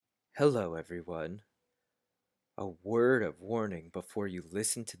Hello, everyone. A word of warning before you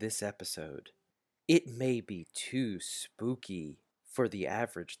listen to this episode. It may be too spooky for the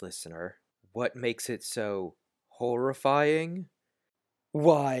average listener. What makes it so horrifying?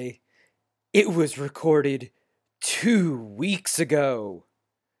 Why, it was recorded 2 weeks ago.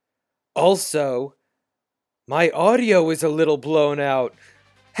 Also, my audio is a little blown out.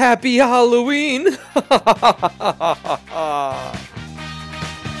 Happy Halloween!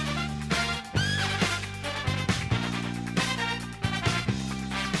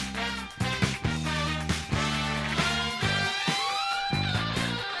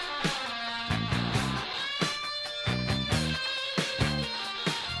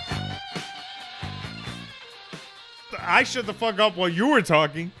 I shut the fuck up while you were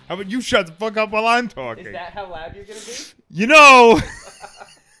talking. How about you shut the fuck up while I'm talking? Is that how loud you're gonna be? You know,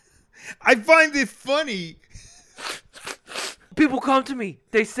 I find it funny. People come to me.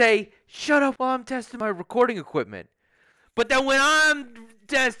 They say, shut up while I'm testing my recording equipment. But then when I'm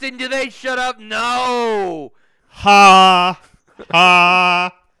testing, do they shut up? No. Ha,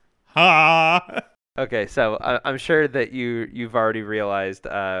 ha, ha. Okay, so I'm sure that you've already realized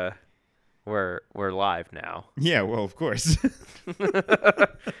we're live now. Yeah, well, of course.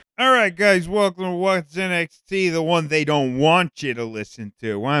 All right, guys, welcome to What's NXT, the one they don't want you to listen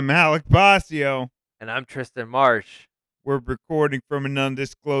to. I'm Alec Basio. And I'm Tristan Marsh. We're recording from an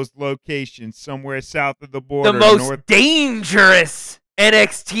undisclosed location somewhere south of the border. The most dangerous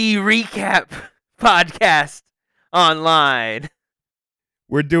NXT recap podcast online.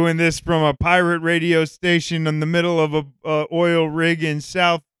 We're doing this from a pirate radio station in the middle of a oil rig in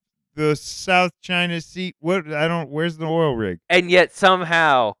the South China Sea. Where's the oil rig? And yet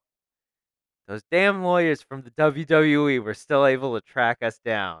somehow those damn lawyers from the WWE were still able to track us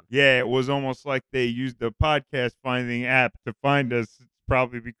down. Yeah, it was almost like they used the podcast finding app to find us. It's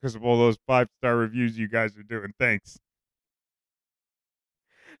probably because of all those 5-star reviews you guys are doing. Thanks.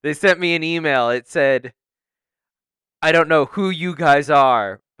 They sent me an email. It said, I don't know who you guys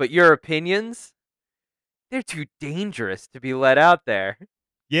are, but your opinions, they're too dangerous to be let out there.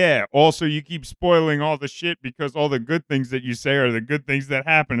 Yeah, also you keep spoiling all the shit because all the good things that you say are the good things that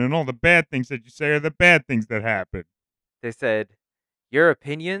happen, and all the bad things that you say are the bad things that happen. They said, your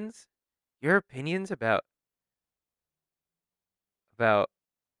opinions about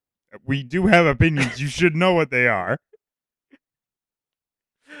We do have opinions. You should know what they are.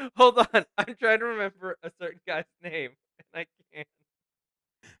 Hold on, I'm trying to remember a certain guy's name, and I can't.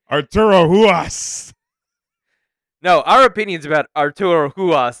 Arturo Huas. No, our opinions about Arturo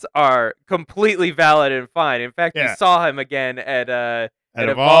Huas are completely valid and fine. In fact, Yeah. you saw him again at Evolve.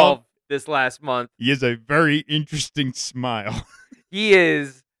 Evolve this last month. He has a very interesting smile. He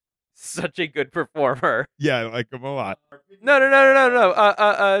is such a good performer. Yeah, I like him a lot. No.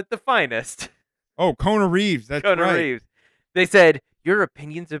 The finest. Oh, Kona Reeves. That's Kona right. Reeves. They said, your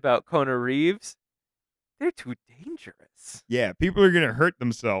opinions about Kona Reeves, they're too dangerous. Yeah, people are going to hurt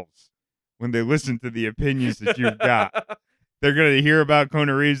themselves when they listen to the opinions that you've got. They're going to hear about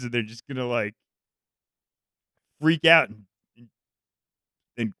Kona Reeves and they're just going to like freak out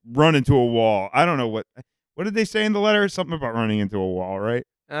and run into a wall. I don't know what did they say in the letter? Something about running into a wall, right?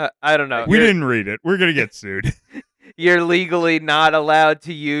 I don't know. We didn't read it. We're going to get sued. You're legally not allowed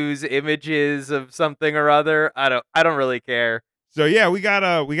to use images of something or other. I don't really care. So yeah, we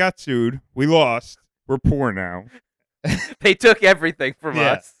got sued. We lost. We're poor now. They took everything from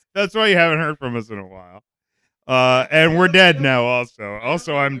Yeah. us. That's why you haven't heard from us in a while. And we're dead now also.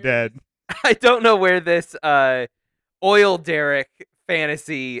 Also, I'm dead. I don't know where this oil derrick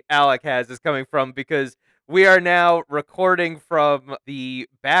fantasy Alec has is coming from, because we are now recording from the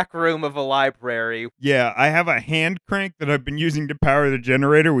back room of a library. Yeah, I have a hand crank that I've been using to power the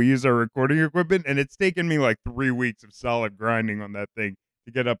generator. We use our recording equipment, and it's taken me like 3 weeks of solid grinding on that thing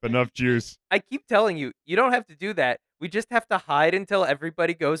to get up enough juice. I keep telling you, you don't have to do that. We just have to hide until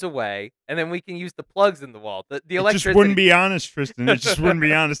everybody goes away, and then we can use the plugs in the wall. The It electricity. just wouldn't be honest, Tristan. It just wouldn't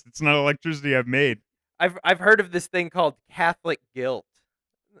be honest. It's not electricity I've made. I've heard of this thing called Catholic guilt.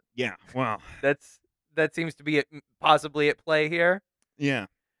 Yeah, wow. That seems to be possibly at play here. Yeah.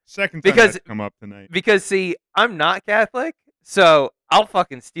 Second time Because- that's come up tonight. Because, see, I'm not Catholic, so I'll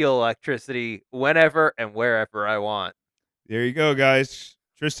fucking steal electricity whenever and wherever I want. There you go, guys.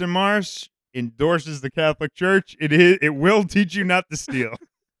 Tristan Marsh endorses the Catholic Church. It will teach you not to steal.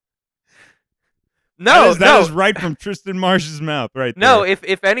 No, that is right from Tristan Marsh's mouth, right there. No,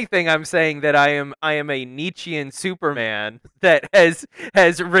 if anything, I'm saying that I am a Nietzschean Superman that has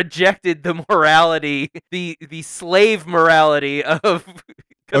rejected the morality, the slave morality of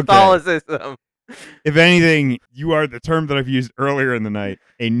Catholicism. If anything, you are the term that I've used earlier in the night,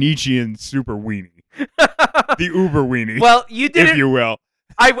 a Nietzschean super weenie. The uber weenie, Well, you didn't. if you will.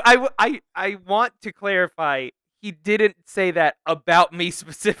 I want to clarify. He didn't say that about me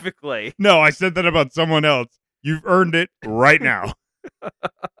specifically. No, I said that about someone else. You've earned it right now.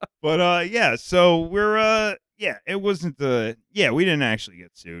 But yeah, so we're yeah, it wasn't yeah, we didn't actually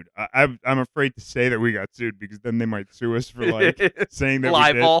get sued. I'm afraid to say that we got sued because then they might sue us for like saying that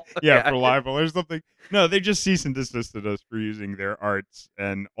libel. we did. Yeah, for libel or something. No, they just cease and desisted us for using their arts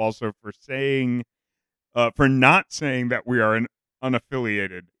and also for saying for not saying that we are an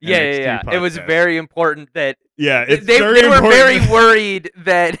unaffiliated NXT It was podcast. very important that Yeah, it's they very were important. very worried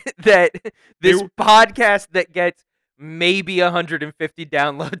that this They- podcast that gets maybe 150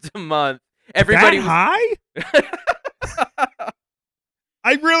 downloads a month. Everybody that high?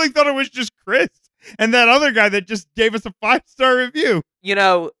 I really thought it was just Chris and that other guy that just gave us a 5-star review. you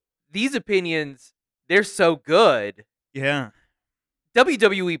know, these opinions, they're so good. Yeah.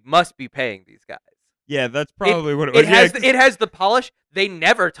 WWE must be paying these guys. Yeah, that's probably what it was. It has the polish. They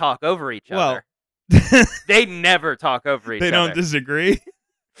never talk over each Well, other. They never talk over each they other. don't disagree.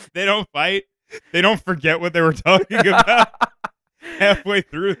 They don't fight. They don't forget what they were talking about halfway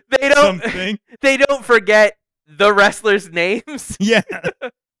through They don't. something. They don't forget the wrestlers' names. Yeah.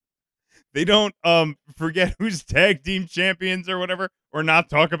 They don't forget who's tag team champions or whatever, or not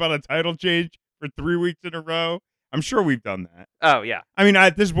talk about a title change for 3 weeks in a row. I'm sure we've done that. Oh yeah. I mean,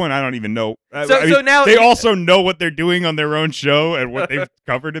 at this point, I don't even know. So now they also know what they're doing on their own show and what they've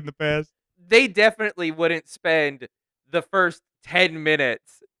covered in the past. They definitely wouldn't spend the first 10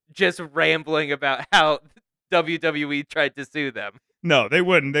 minutes just rambling about how WWE tried to sue them. No, they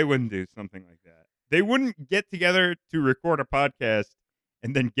wouldn't. They wouldn't do something like that. They wouldn't get together to record a podcast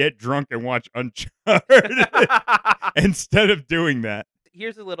and then get drunk and watch Uncharted instead of doing that.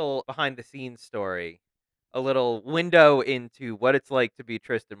 Here's a little behind the scenes story, a little window into what it's like to be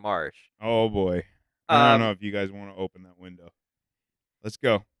Tristan Marsh. Oh boy, I Um, don't know if you guys want to open that window. Let's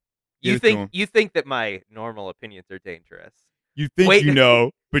go. You Give it to 'em. think that my normal opinions are dangerous. You think Wait. you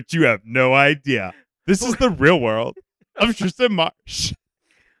know, but you have no idea. This is the real world of Tristan Marsh.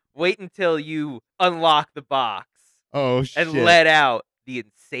 Wait until you unlock the box Oh shit! and let out the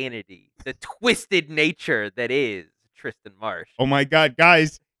insanity, the twisted nature that is Tristan Marsh. Oh my god,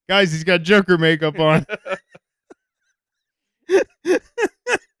 guys, he's got Joker makeup on.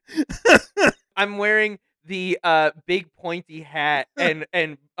 I'm wearing the big pointy hat and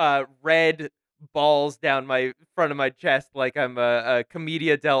red balls down my front of my chest like I'm a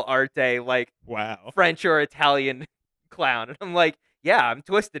commedia dell'arte, like Wow. French or Italian clown. And I'm like, yeah, I'm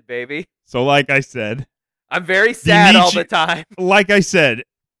twisted, baby. So, like I said, I'm very sad all the Nietzsche- time.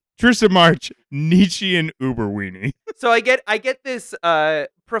 Tristan Marsh, Nietzsche and Uber Weenie. So I get this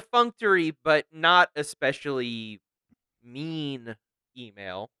perfunctory but not especially mean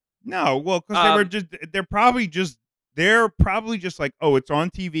email. No, well, because they're probably just like, oh, it's on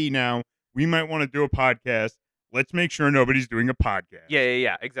TV now. We might want to do a podcast. Let's make sure nobody's doing a podcast.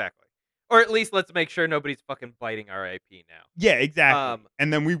 Yeah, exactly. Or at least let's make sure nobody's fucking biting our IP now. Yeah, exactly.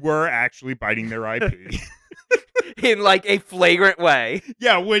 And then we were actually biting their IP. In like a flagrant way.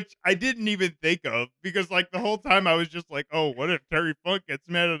 Yeah, which I didn't even think of because like the whole time I was just like, oh, what if Terry Funk gets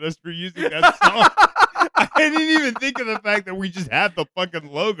mad at us for using that song? I didn't even think of the fact that we just had the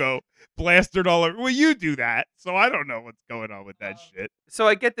fucking logo plastered all over. Well, you do that, so I don't know what's going on with that shit. So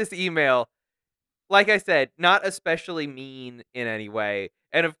I get this email, like I said, not especially mean in any way.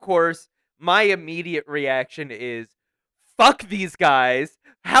 And of course, my immediate reaction is, fuck these guys.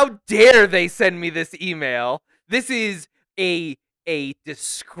 How dare they send me this email? This is a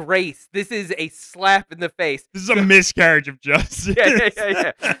disgrace. This is a slap in the face. This is a miscarriage of justice.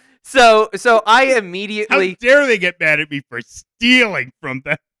 Yeah. So I How immediately, dare they get mad at me for stealing from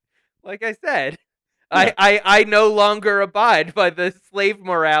them? like I said, Yeah. I no longer abide by the slave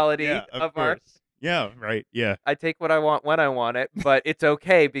morality Yeah, of our. Yeah, right. Yeah. I take what I want when I want it, but it's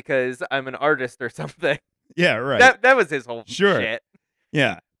okay because I'm an artist or something. Yeah, right. That was his whole Sure. shit.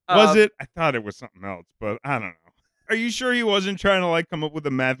 Yeah. Was Um, it? I thought it was something else, but I don't know. Are you sure he wasn't trying to like come up with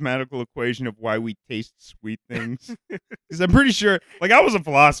a mathematical equation of why we taste sweet things? Because I'm pretty sure, like, I was a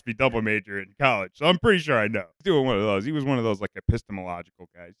philosophy double major in college, so I'm pretty sure I know. He's doing one of those. He was one of those like epistemological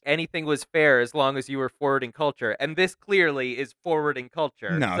guys. Anything was fair as long as you were forwarding culture, and this clearly is forwarding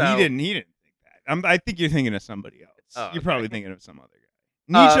culture. No, so- he didn't. He didn't think that. I think you're thinking of somebody else. Oh, You're okay. probably thinking of some other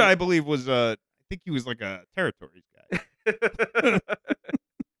guy. Nietzsche, Um, I believe, was I think he was like a territories guy.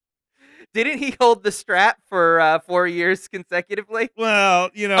 Didn't he hold the strap for 4 years consecutively? Well,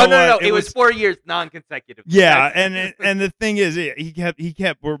 you know. Oh no, what? it was 4 years non-consecutively. Yeah, That's- and the thing is, he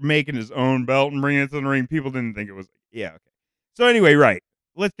kept making his own belt and bringing it to the ring. People didn't think it was. Yeah. Okay. So anyway, right.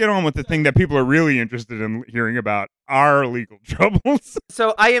 Let's get on with the thing that people are really interested in hearing about: our legal troubles.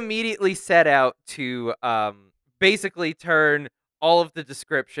 So I immediately set out to basically turn all of the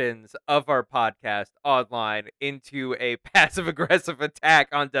descriptions of our podcast online into a passive-aggressive attack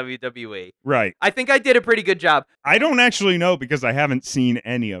on WWE. Right. I think I did a pretty good job. I don't actually know because I haven't seen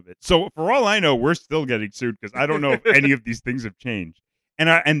any of it. So for all I know, we're still getting sued because I don't know if any of these things have changed.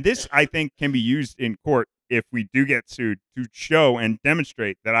 And this, I think, can be used in court if we do get sued to show and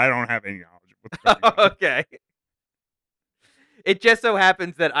demonstrate that I don't have any knowledge of what's going on. Okay. It just so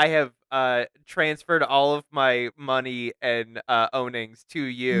happens that I have transferred all of my money and ownings to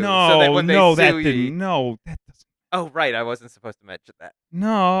you. so that when they that sue you, didn't. No, that doesn't. Oh, right. I wasn't supposed to mention that.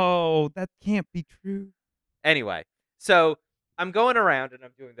 No, that can't be true. Anyway, so I'm going around and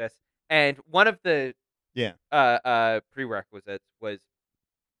I'm doing this, and one of the prerequisites was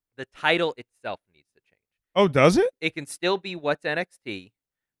the title itself needs to change. Oh, does it? It can still be What's NXT,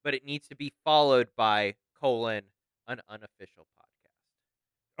 but it needs to be followed by : an unofficial podcast.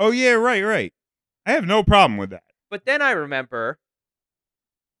 Oh, yeah, right. I have no problem with that. But then I remember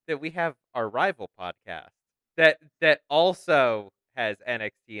that we have our rival podcast that also has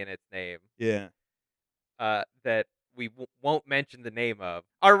NXT in its name. Yeah. That we won't mention the name of.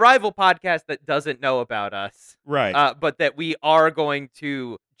 Our rival podcast that doesn't know about us. Right. But that we are going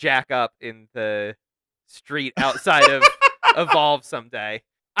to jack up in the street outside of Evolve someday.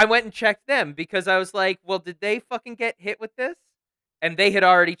 I went and checked them because I was like, well, did they fucking get hit with this? And they had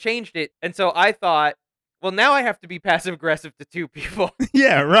already changed it. And so I thought, well, now I have to be passive-aggressive to two people.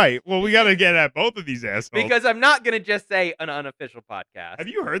 Yeah, right. Well, we got to get at both of these assholes. Because I'm not going to just say an unofficial podcast. Have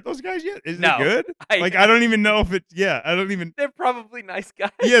you heard those guys yet? Is No. it good? I don't even know if it's, I don't even. They're probably nice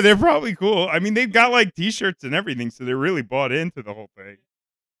guys. Yeah, they're probably cool. I mean, they've got like t-shirts and everything, so they're really bought into the whole thing.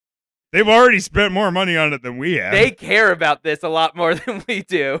 They've already spent more money on it than we have. They care about this a lot more than we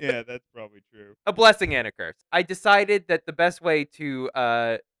do. Yeah, that's probably true. A blessing and a curse. I decided that the best way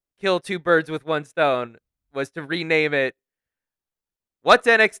to kill two birds with one stone was to rename it What's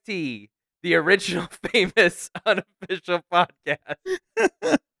NXT, the original famous unofficial podcast.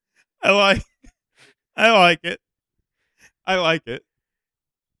 I like it. I like it.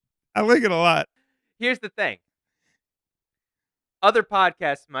 I like it a lot. Here's the thing. Other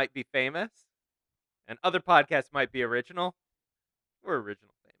podcasts might be famous, and other podcasts might be original. We're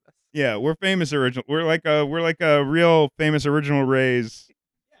original famous. Yeah, we're famous original. We're like a real famous original Rays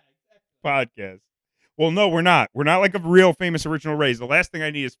podcast. Well, no, we're not. We're not like a real famous original Rays. The last thing I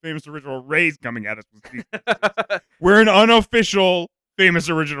need is famous original Rays coming at us. We're an unofficial famous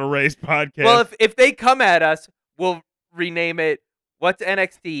original Rays podcast. Well, if they come at us, we'll rename it What's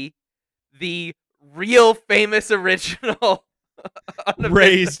NXT, the real famous original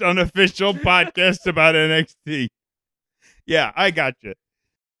Rays unofficial podcast about NXT. Yeah, I got you.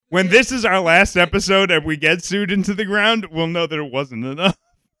 When this is our last episode and we get sued into the ground, we'll know that it wasn't enough.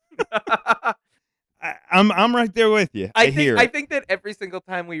 I'm right there with you. I think that every single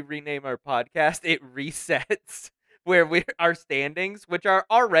time we rename our podcast, it resets where our standings, which are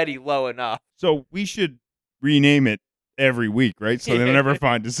already low enough. So we should rename it every week, right? So they'll never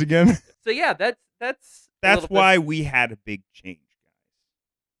find us again. So yeah, that's why we had a big change,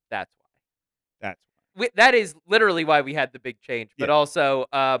 guys. That's why. That is literally why we had the big change, but also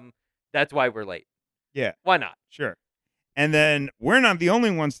that's why we're late. Yeah. Why not? Sure. And then we're not the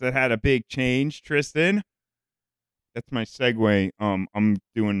only ones that had a big change, Tristan. That's my segue. I'm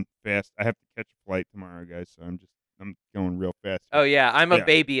doing fast. I have to catch a flight tomorrow, guys, so I'm going real fast. Oh yeah, I'm a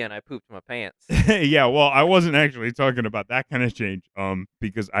baby and I pooped my pants. Yeah, well, I wasn't actually talking about that kind of change,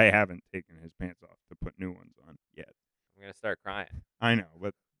 because I haven't taken his pants off to put new ones on yet. I'm gonna start crying. I know,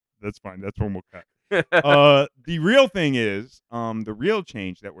 but that's fine. That's when we'll cut. The real thing is, the real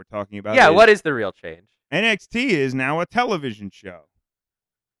change that we're talking about. Yeah, what is the real change? NXT is now a television show.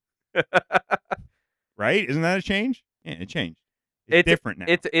 Right? Isn't that a change? Yeah, it changed. It's different now.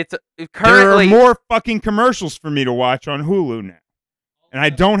 It's currently there are more fucking commercials for me to watch on Hulu now. And I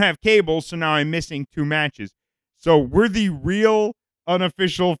don't have cable, so now I'm missing 2 matches. So we're the real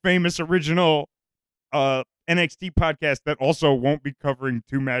unofficial famous original NXT podcast that also won't be covering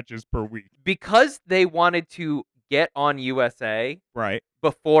 2 matches per week. Because they wanted to get on USA right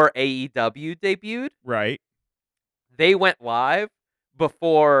before AEW debuted. Right. They went live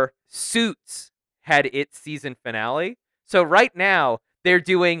before Suits had its season finale. So right now they're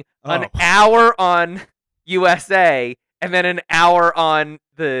doing an hour on USA and then an hour on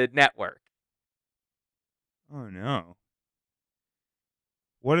the network. Oh no.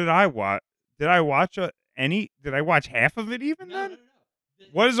 What did I watch? Did I watch any? Did I watch half of it even then?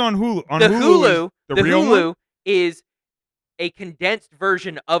 What is on Hulu? On The Hulu is the real Hulu one? is a condensed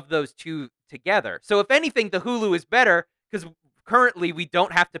version of those two together. So if anything, the Hulu is better because currently we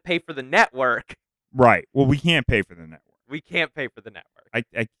don't have to pay for the network. Right. Well, we can't pay for the network. We can't pay for the network.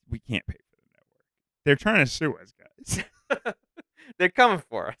 We can't pay for the network. They're trying to sue us, guys. They're coming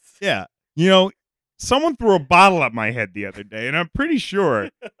for us. Yeah. You know, someone threw a bottle at my head the other day, and I'm pretty sure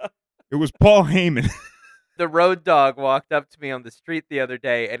it was Paul Heyman. The road dog walked up to me on the street the other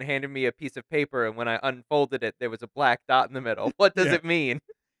day and handed me a piece of paper, and when I unfolded it, there was a black dot in the middle. What does Yeah. it mean?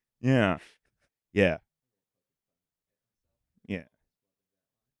 Yeah. Yeah. Yeah.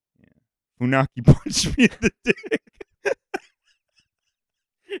 Yeah. Funaki punched me in the dick.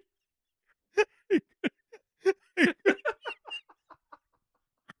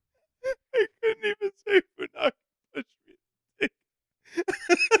 I couldn't even say Funaki punched me in the dick.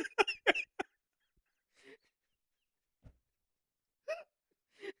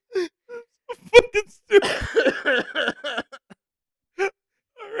 So fucking stupid.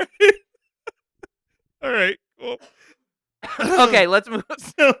 All right. All right. Cool. Okay, let's move.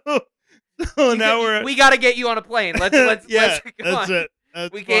 So now we're. We got to get you on a plane. Let's yeah. come That's on. it.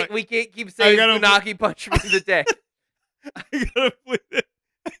 That's We fine. can't keep saying gotta- Funaki punched me in the dick. I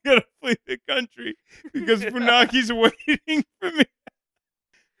gotta flee the country because Funaki's waiting for me.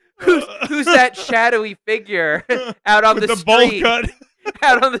 Who's that shadowy figure out on with the the bowl street? cut?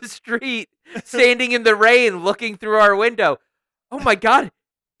 Out on the street, standing in the rain, looking through our window. Oh my God,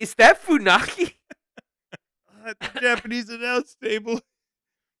 is that Funaki? At the Japanese announce table.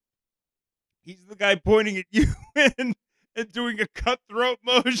 He's the guy pointing at you and doing a cutthroat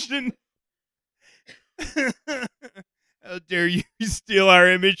motion. How dare you steal our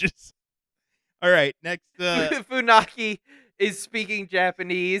images? All right, next. Funaki is speaking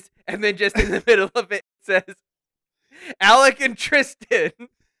Japanese, and then just in the middle of it says, Alec and Tristan.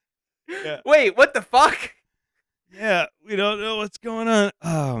 Yeah. Wait, what the fuck? Yeah, we don't know what's going on.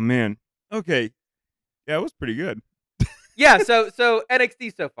 Oh man. Okay. Yeah, it was pretty good. Yeah, so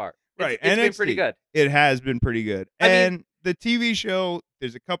NXT so far. Right, It's been pretty NXT. good. It has been pretty good. I mean- And the TV show,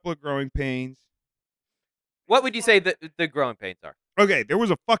 there's a couple of growing pains. What would you say the growing pains are? Okay, there was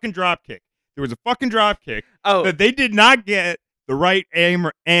a fucking drop kick. Oh, That they did not get the right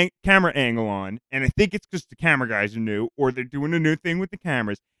camera angle on, and I think it's because the camera guys are new, or they're doing a new thing with the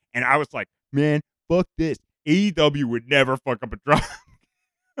cameras. And I was like, man, fuck this. AEW would never fuck up a drop.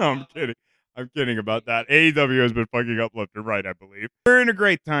 No, I'm kidding. I'm kidding about that. AEW has been fucking up left and right, I believe. We're in a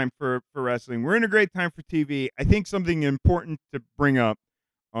great time for wrestling. We're in a great time for TV. I think something important to bring up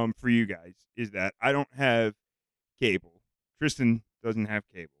for you guys is that I don't have cable. Tristan doesn't have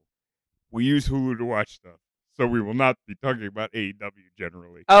cable. We use Hulu to watch stuff, so we will not be talking about AEW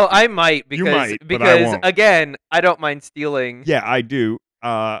generally. oh, I might You because might, but I because won't. again, I don't mind stealing. Yeah, I do.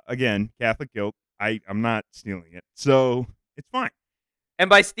 Again, Catholic guilt. I'm not stealing it, so it's fine. And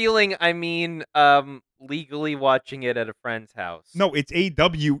by stealing, I mean legally watching it at a friend's house. No, it's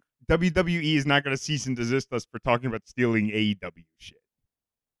AEW. WWE is not going to cease and desist us for talking about stealing AEW shit.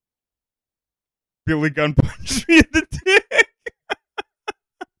 Billy Gunn punched me in the dick.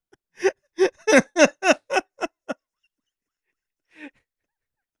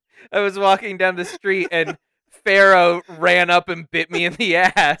 I was walking down the street and Pharaoh ran up and bit me in the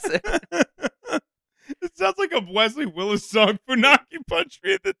ass. It sounds like a Wesley Willis song. Funaki punched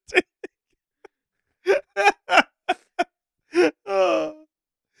me in the dick. Oh.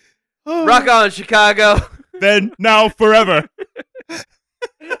 Oh. Rock on, Chicago. Then, now, forever.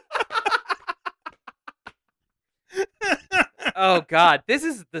 Oh God, this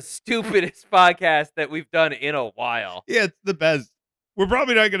is the stupidest podcast that we've done in a while. Yeah, it's the best. We're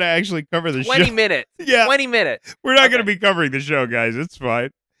probably not going to actually cover the 20 show. minutes. Yeah. 20 minutes. We're not Okay. going to be covering the show, guys. It's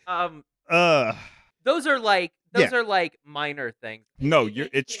fine. Those are like minor things. No,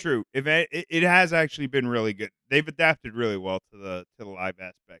 it's true. It has actually been really good. They've adapted really well to the live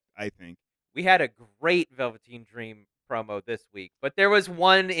aspect, I think. We had a great Velveteen Dream promo this week, but there was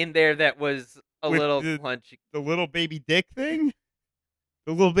one in there that was a With little the- punchy. The little baby dick thing?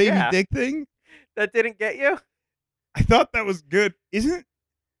 The little baby Yeah. dick thing? That didn't get you? I thought that was good. Wasn't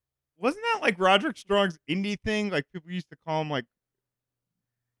that like Roderick Strong's indie thing? Like people used to call him like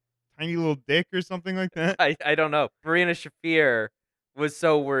tiny little dick or something like that? I don't know. Marina Shafir was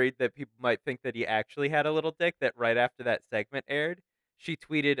so worried that people might think that he actually had a little dick that right after that segment aired, she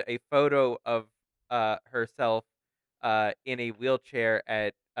tweeted a photo of herself in a wheelchair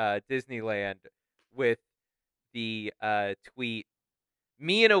at Disneyland with the tweet,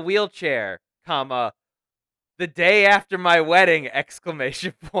 "Me in a wheelchair, comma, The day after my wedding!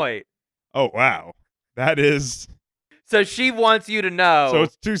 Exclamation point. Oh wow, that is. So she wants you to know. So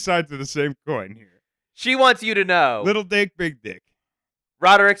it's two sides of the same coin here. She wants you to know. Little dick, big dick.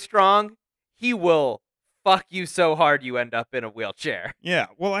 Roderick Strong, he will fuck you so hard you end up in a wheelchair. Yeah.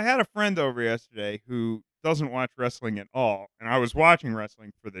 Well, I had a friend over yesterday who doesn't watch wrestling at all, and I was watching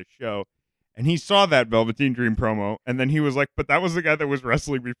wrestling for this show, and he saw that Velveteen Dream promo, and then he was like, "But that was the guy that was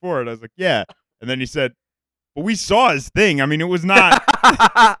wrestling before." And I was like, "Yeah." And then he said, "But we saw his thing. I mean, it was not."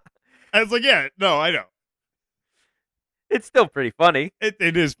 I was like, "Yeah, no, I know. It's still pretty funny.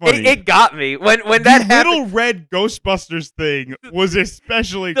 It is funny." It got me when the that happened. little red Ghostbusters thing was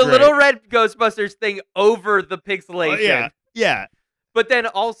especially The great. little red Ghostbusters thing over the pixelation. Yeah. But then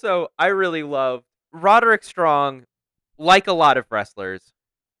also, I really love Roderick Strong, like a lot of wrestlers.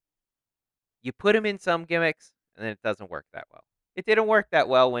 You put him in some gimmicks, and then it doesn't work that well. It didn't work that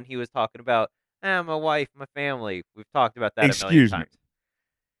well when he was talking about, my wife, my family. We've talked about that a million Excuse me. times.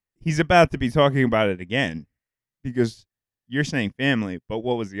 He's about to be talking about it again because you're saying family, but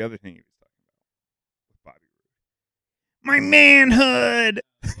what was the other thing he was talking about with Bobby Roode? My manhood.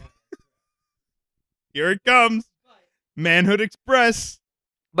 Here it comes. Manhood Express.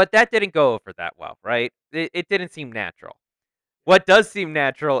 But that didn't go over that well, right? It didn't seem natural. What does seem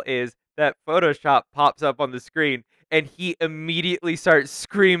natural is that Photoshop pops up on the screen, and he immediately starts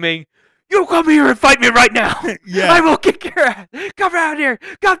screaming, "You come here and fight me right now! Yeah. I will kick your ass! Come down here!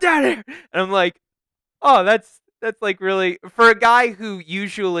 Come down here!" And I'm like, oh, that's like really, for a guy who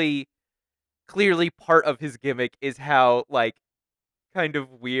usually clearly part of his gimmick is how like kind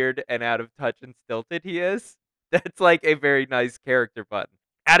of weird and out of touch and stilted he is. That's like a very nice character button.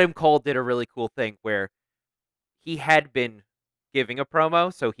 Adam Cole did a really cool thing where he had been giving a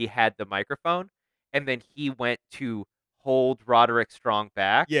promo, so he had the microphone, and then he went to hold Roderick Strong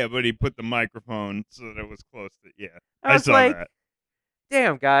back. Yeah, but he put the microphone so that it was close to. Yeah, I I was saw like, that.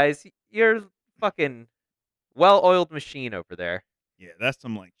 damn, guys, you're fucking well-oiled machine over there. Yeah, that's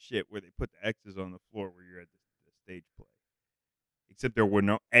some like shit where they put the X's on the floor where you're at the stage play. Except there were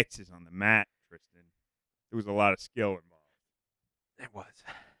no X's on the mat, Tristan. There was a lot of skill involved. It was.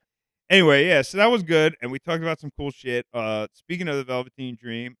 Anyway, yeah, so that was good, and we talked about some cool shit. Speaking of the Velveteen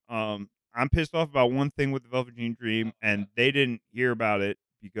Dream, I'm pissed off about one thing with the Velveteen Dream, and they didn't hear about it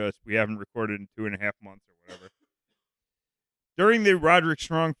because we haven't recorded in 2.5 months or whatever. During the Roderick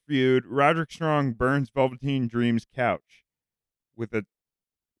Strong feud, Roderick Strong burns Velveteen Dream's couch with a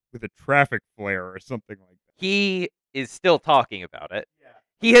traffic flare or something like that. He is still talking about it. Yeah.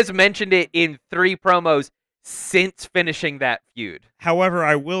 He has mentioned it in 3 promos since finishing that feud. However,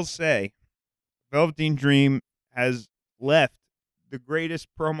 I will say, Velveteen Dream has left the greatest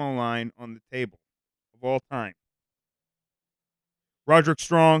promo line on the table of all time. Roderick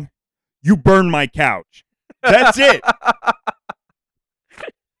Strong, you burn my couch. That's it.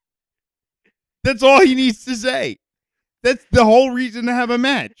 That's all he needs to say. That's the whole reason to have a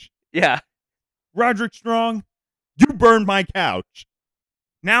match. Yeah. Roderick Strong, you burned my couch.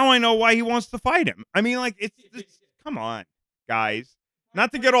 Now I know why he wants to fight him. I mean, like, it's come on, guys.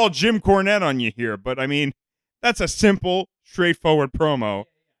 Not to get all Jim Cornette on you here, but I mean, that's a simple, straightforward promo.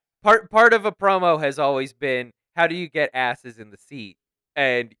 Part of a promo has always been, how do you get asses in the seat?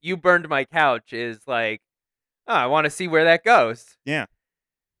 And you burned my couch is like, oh, I want to see where that goes. Yeah.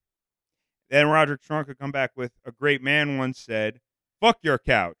 Then Roderick Strong could come back with, a great man once said, fuck your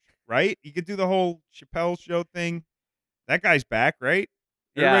couch, right? You could do the whole Chappelle show thing. That guy's back, right?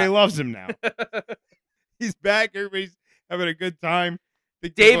 Everybody loves him now. He's back. Everybody's having a good time.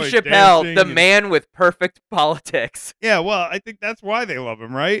 Dave Chappelle, the man with perfect politics. Yeah, well, I think that's why they love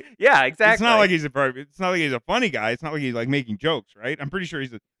him, right? Yeah, exactly. It's not like he's a funny guy. It's not like he's like making jokes, right? I'm pretty sure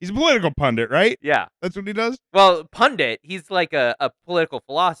he's a political pundit, right? Yeah, that's what he does. Well, pundit, he's like a political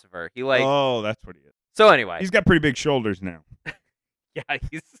philosopher. He like that's what he is. So anyway, he's got pretty big shoulders now. Yeah,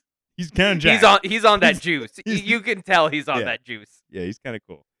 he's kind of jacked. He's on that juice. You can tell he's on that juice. Yeah, he's kind of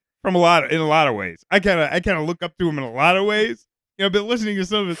cool. In a lot of ways. I kind of look up to him in a lot of ways. You know, but listening to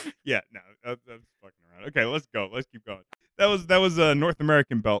some of his, that's fucking around. Okay, let's go. Let's keep going. That was a North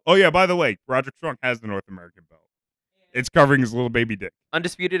American belt. Oh yeah, by the way, Roderick Strong has the North American belt. It's covering his little baby dick.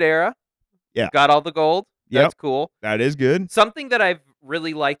 Undisputed Era. Yeah, got all the gold. That's cool. That is good. Something that I've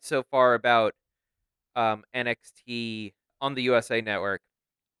really liked so far about NXT on the USA Network.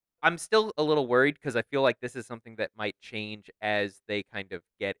 I'm still a little worried because I feel like this is something that might change as they kind of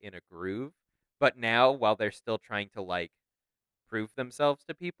get in a groove. But now, while they're still trying to like prove themselves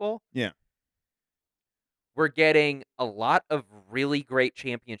to people, we're getting a lot of really great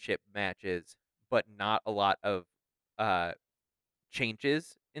championship matches, but not a lot of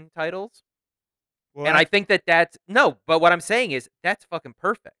changes in titles. Well, And I think that's no, but what I'm saying is that's fucking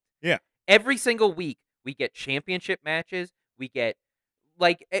perfect. Yeah. Every single week we get championship matches. We get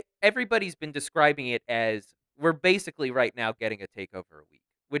everybody's been describing it as we're basically right now getting a takeover a week,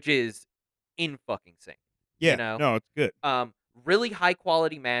 which is in fucking sync. yeah, You know, no, it's good. really high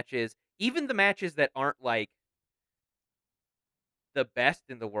quality matches. Even the matches that aren't like the best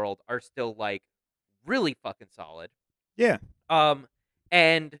in the world are still like really fucking solid. Yeah,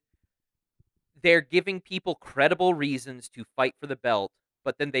 And they're giving people credible reasons to fight for the belt,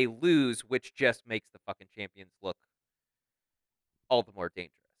 but then they lose, which just makes the fucking champions look all the more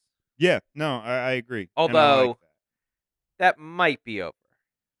dangerous. yeah, no, I agree. And I Although like that might be over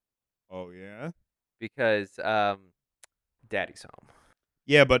that. Oh yeah, because Daddy's home.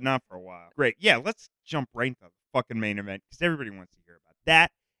 yeah, but not for a while. Great. Yeah, let's jump right into the fucking main event because everybody wants to hear about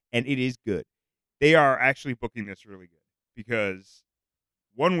that, and it is good. They are actually booking this really good because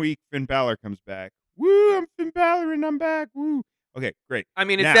 1 week Finn Balor comes back. Woo! I'm Finn Balor and I'm back. Woo! Okay, great. I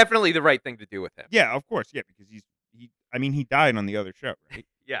mean, it's Now- definitely the right thing to do with him. Yeah, of course. Yeah, because he died on the other show, right?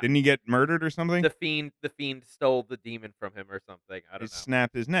 Yeah. Didn't he get murdered or something? The fiend stole the demon from him or something. I He don't know.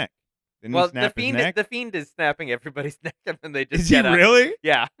 snapped his neck. Didn't Well, he snap his neck? the fiend is snapping everybody's neck, and then they just Is he get up. really?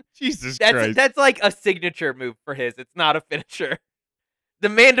 Yeah, Jesus that's Christ. that's like a signature move for his. It's not a finisher. The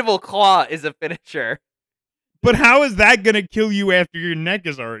mandible claw is a finisher. But how is that going to kill you after your neck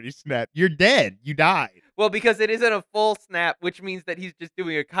is already snapped? You're dead. You died. Well, because it isn't a full snap, which means that he's just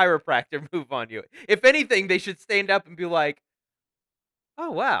doing a chiropractor move on you. If anything, they should stand up and be like,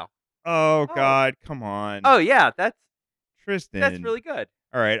 "Oh wow, Oh, God. Come on. oh yeah, that's Tristan. really good."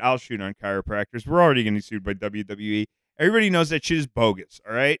 All right, I'll shoot on chiropractors. We're already getting sued by WWE. Everybody knows that shit is bogus,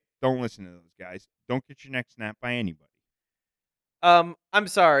 all right? Don't listen to those guys. Don't get your neck snapped by anybody. I'm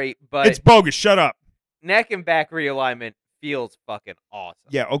sorry, but It's bogus. Shut up. neck and back realignment feels fucking awesome.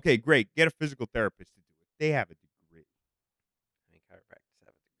 Yeah, okay, great. Get a physical therapist to do it. They have a degree. I mean, chiropractors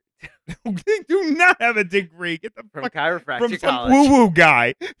have a degree They do not have a degree. Get the from fuck chiropractic from some college. woo-woo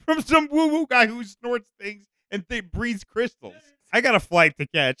guy. From some woo-woo guy who snorts things and breathes crystals. I got a flight to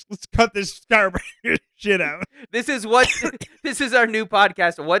catch. Let's cut this chiropractor shit out. This is our new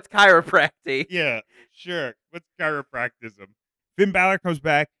podcast. What's chiropractic? Yeah, sure. What's chiropractism? Finn Balor comes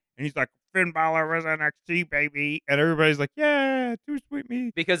back and he's like, Finn Balor was NXT, baby. And everybody's like, yeah, too sweet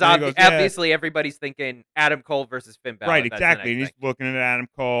me. Because And he goes, "Yeah." obviously everybody's thinking Adam Cole versus Finn Balor. Right, That's the exactly. And next he's thing. looking at Adam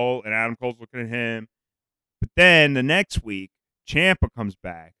Cole, and Adam Cole's looking at him. But then the next week, Ciampa comes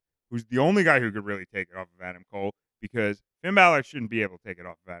back, who's the only guy who could really take it off of Adam Cole, because Finn Balor shouldn't be able to take it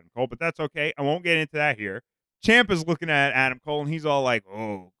off of Adam Cole, but that's okay. I won't get into that here. Ciampa's looking at Adam Cole, and he's all like,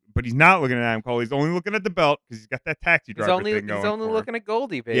 oh, but he's not looking at Adam Cole. He's only looking at the belt because he's got that taxi He's driver only thing going for him. looking at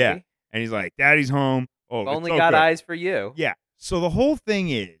Goldie, baby. Yeah. And he's like, Daddy's home. Oh, I've it's only so got good. eyes for you. Yeah. So the whole thing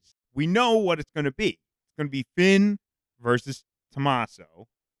is, we know what it's going to be. It's going to be Finn versus Tommaso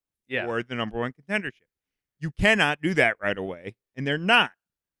Yeah. for the number one contendership. You cannot do that right away, and they're not.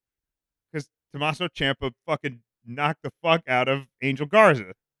 Because Tommaso Ciampa fucking knocked the fuck out of Angel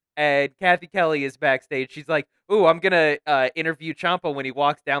Garza. And Kathy Kelly is backstage. She's like, "Ooh, I'm gonna interview Ciampa when he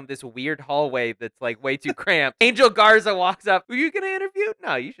walks down this weird hallway that's like way too cramped." Angel Garza walks up. "Who you gonna interview?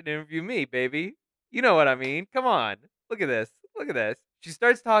 No, you should interview me, baby. You know what I mean. Come on, look at this. Look at this." She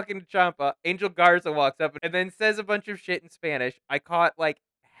starts talking to Ciampa. Angel Garza walks up and then says a bunch of shit in Spanish. I caught like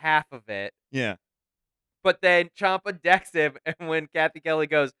half of it, Yeah. but then Ciampa decks him, and when Kathy Kelly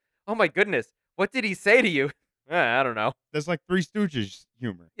goes, "Oh my goodness, what did he say to you?" I don't know. That's like Three Stooges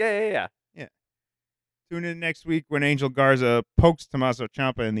humor. Yeah. Tune in next week when Angel Garza pokes Tommaso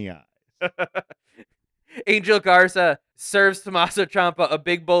Ciampa in the eye. Angel Garza serves Tommaso Ciampa a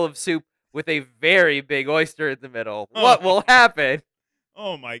big bowl of soup with a very big oyster in the middle. What will happen?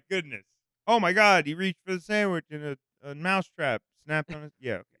 Oh my goodness. Oh my God. He reached for the sandwich and a mousetrap snapped on it.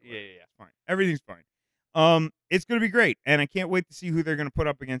 Yeah. Okay, Yeah. It's fine. Everything's fine. It's gonna be great, and I can't wait to see who they're gonna put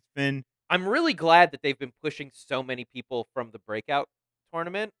up against Finn. I'm really glad that they've been pushing so many people from the breakout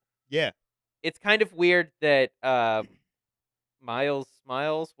tournament. Yeah. It's kind of weird that Miles,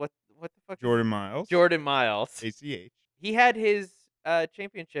 what the fuck? Jordan Miles. Jordan Miles. ACH. He had his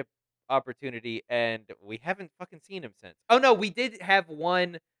championship opportunity, and we haven't fucking seen him since. Oh no, we did have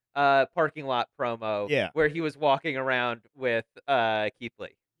one parking lot promo Yeah. where he was walking around with Keith Lee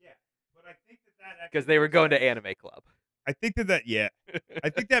Yeah. But I think that because they were going to Anime Club. I think yeah. I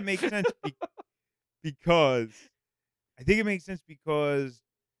think that makes sense because I think it makes sense because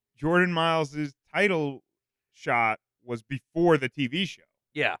Jordan Miles' title shot was before the TV show.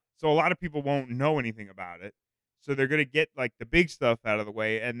 Yeah. So a lot of people won't know anything about it. So they're going to get like the big stuff out of the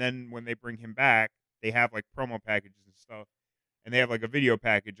way, and then when they bring him back, they have like promo packages and stuff, and they have like a video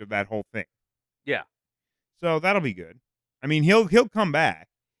package of that whole thing. Yeah. So that'll be good. I mean, he'll come back.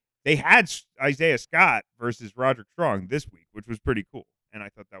 They had Isaiah Scott versus Roderick Strong this week, which was pretty cool, and I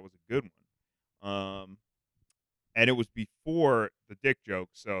thought that was a good one. And it was before the dick joke,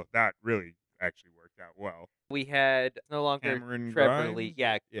 so that really actually worked out well. We had no longer Cameron Trevor Grimes? Lee.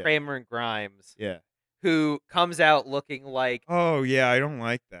 Yeah, Yeah. Kramer and Grimes, Yeah. who comes out looking like Oh yeah, I don't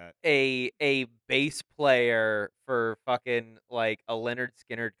like that. a bass player for fucking like a Leonard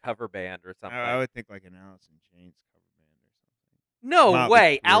Skinner cover band or something. I would think like an Alice in Chains cover band or something. No Motley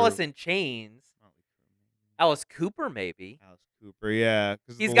way. Crue. Alice in Chains. Motley Crue, maybe. Alice Cooper, maybe. Alice Cooper, yeah.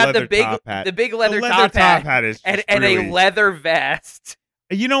 'Cause He's the got the leather big top hat. the big The leather, top hat, hat is and just and really... a leather vest.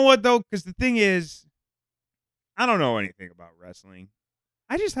 You know what though? Because the thing is, I don't know anything about wrestling.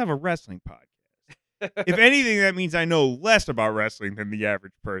 I just have a wrestling podcast. If anything, that means I know less about wrestling than the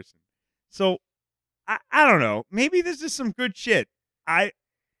average person. So I don't know. Maybe this is some good shit. I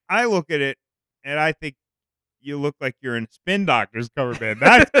look at it and I think you look like you're in Spin Doctors cover band.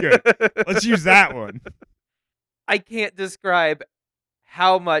 That's good. Let's use that one. I can't describe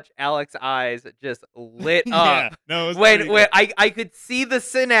how much Alex's eyes just lit Yeah. up No, it was when pretty when good. I could see the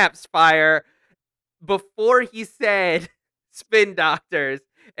synapse fire before he said Spin Doctors,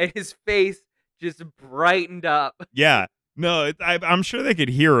 and his face just brightened up. Yeah. No, I'm sure they could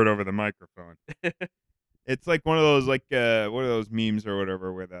hear it over the microphone. It's like one of those what are those memes or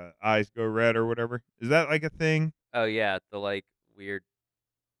whatever where the eyes go red or whatever. Is that like a thing? Oh yeah, the like weird,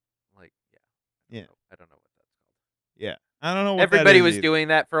 like Yeah. I don't know what that's called. Yeah. I don't know what that Everybody is was either. doing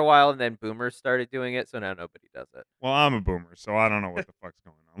that for a while, and then boomers started doing it, so now nobody does it. Well, I'm a boomer, so I don't know what the fuck's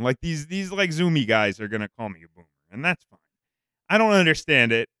going on. Like these like Zoomy guys are gonna call me a boomer, and that's fine. I don't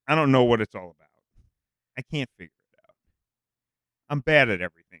understand it. I don't know what it's all about. I can't figure it out. I'm bad at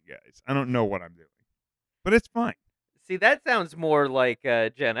everything, guys. I don't know what I'm doing, but it's fine. See, that sounds more like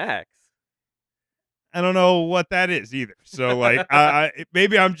Gen X. I don't know what that is either. So like,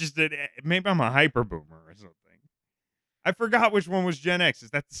 maybe I'm just maybe I'm a hyper boomer or something. I forgot which one was Gen X.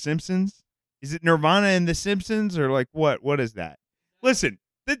 Is that The Simpsons? Is it Nirvana and The Simpsons or like what? What is that? Listen,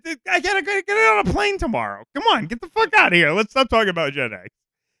 I gotta get on a plane tomorrow. Come on, get the fuck out of here. Let's stop talking about Gen X.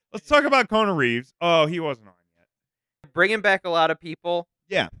 Let's talk about Kona Reeves. Oh, he wasn't on yet. Bringing back a lot of people.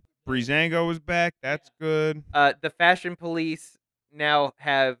 Yeah, Breezango was back. That's good. The Fashion Police now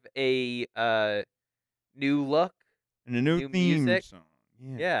have a new look. And a new New theme music. song.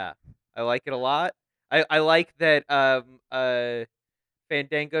 Yeah, I like it a lot. I like that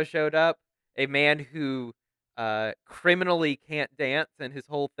Fandango showed up, a man who criminally can't dance, and his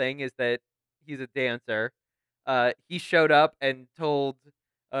whole thing is that he's a dancer. He showed up and told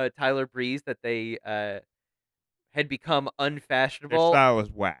Tyler Breeze that they had become Their unfashionable. style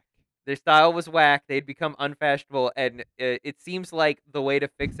is whack. Their style was whack. They'd become unfashionable, and it seems like the way to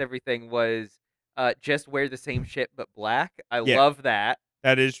fix everything was just wear the same shit but black. I Yeah. love that.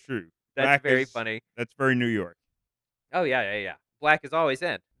 That is true. That's Black very is- funny. That's very New York. Oh yeah. Black is always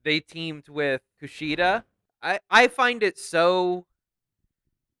in. They teamed with Kushida. I find it so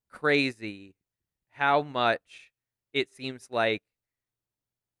crazy how much it seems like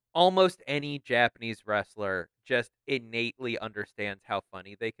almost any Japanese wrestler just innately understands how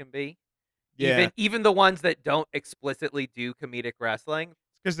funny they can be. Yeah, Even the ones that don't explicitly do comedic wrestling, it's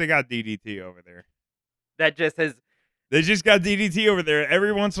because they got DDT over there. that just has They just got DDT over there.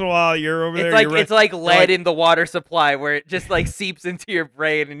 Every once in a while, you're over there. it's like you're it's like lead like- in the water supply where it just like seeps into your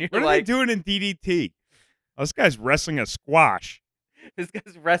brain and you're What are like they doing in DDT? Oh, this guy's wrestling a squash. this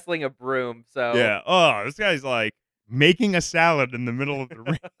guy's wrestling a broom. So Yeah. Oh, this guy's like making a salad in the middle of the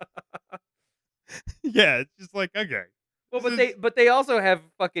ring. Yeah, it's just like, okay. Well, This but they also have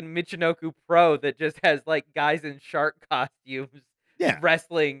fucking Michinoku Pro that just has like guys in shark costumes Yeah.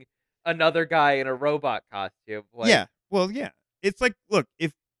 wrestling another guy in a robot costume. Like, Yeah. Well, yeah. It's like, look,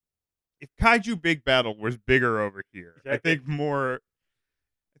 if Kaiju Big Battle was bigger over here, I think more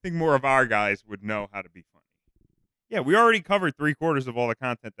of our guys would know how to be funny. Yeah, we already covered 3/4 of all the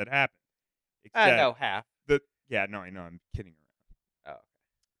content that happened. I know half. Yeah, no, I know. I'm kidding around. Oh,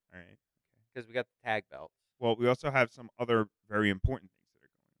 All right. because we got the tag belts. Well, we also have some other very important things that are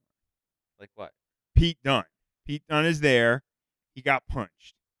going on. Like what? Pete Dunne. Pete Dunne is there. He got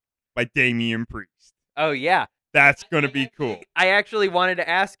punched by Damian Priest. Oh yeah. That's going to be cool. I actually wanted to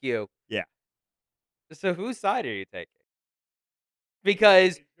ask you. Yeah. So whose side are you taking?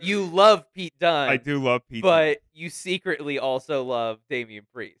 Because you love Pete Dunne, I do love Pete Dunne. but you secretly also love Damian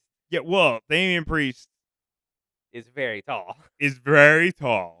Priest. Yeah, well, Damian Priest Is very tall. is very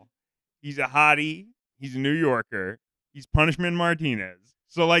tall. He's a hottie. He's a New Yorker. He's Punishment Martinez.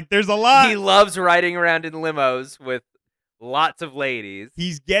 So, like, there's a lot. He loves riding around in limos with lots of ladies.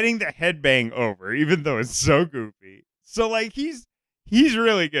 He's getting the headbang over, even though it's so goofy. So like he's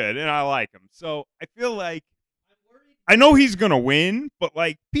really good, and I like him. So I feel like I know he's gonna win, but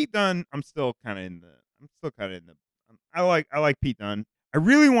like Pete Dunne, I'm still kind of in the. I like Pete Dunne. I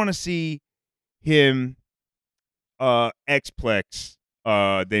really want to see him, Xplex,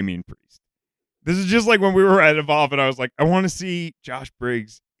 Damian Priest. This is just like when we were at Evolve, and I was like, I want to see Josh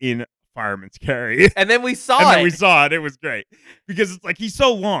Briggs in Fireman's Carry. And then we saw And it. then we saw it. It was great because it's like he's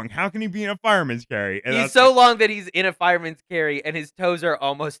so long. How can he be in a Fireman's Carry? And He's so long that he's in a fireman's carry and his toes are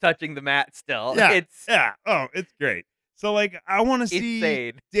almost touching the mat still. Yeah, It's yeah. Oh, it's great. So like, I want to see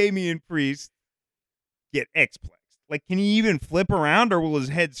insane. Damian Priest get Xplex. Like, can he even flip around, or will his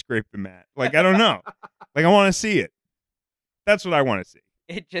head scrape the mat? Like, I don't know. Like, I want to see it. That's what I want to see.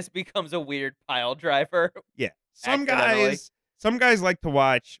 It just becomes a weird pile driver. Yeah. Some Accidentally. guys like to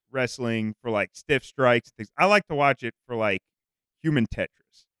watch wrestling for like stiff strikes. Things. I like to watch it for like human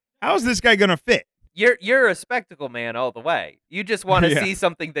Tetris. How is this guy gonna fit? You're a spectacle man all the way. You just want to Yeah. see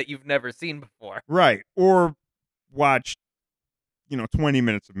something that you've never seen before. Right. Or watch, 20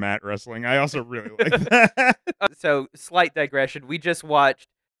 minutes of mat wrestling. I also really like that. So, slight digression. We just watched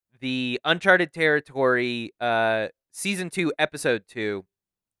the Uncharted Territory season 2 episode 2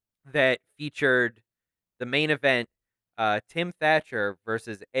 that featured the main event, Tim Thatcher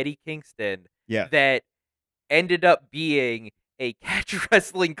versus Eddie Kingston, Yeah. that ended up being a catch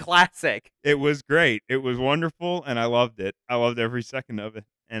wrestling classic. It was great. It was wonderful, and I loved it. I loved every second of it.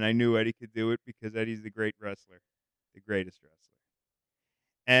 And I knew Eddie could do it because Eddie's the great wrestler, the greatest wrestler.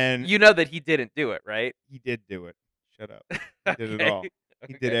 And You know that he didn't do it, right? he did do it. Shut up. He did it all.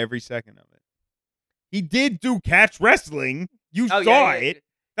 He did Okay. every second of it. He did do catch wrestling. You Oh, saw yeah, yeah, it.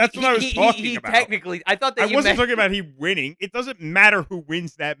 That's what I was talking about. Technically, I thought that I you wasn't meant talking about him winning. It doesn't matter who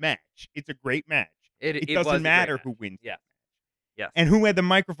wins that match. It's a great match. It was a doesn't great matter match. who wins. Yeah. that match. Yes. And who had the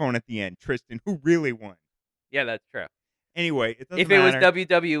microphone at the end? Tristan, who really won. Yeah, that's true. Anyway, it doesn't If it was matter.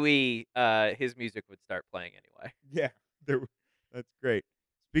 WWE, his music would start playing anyway. Yeah, that's great.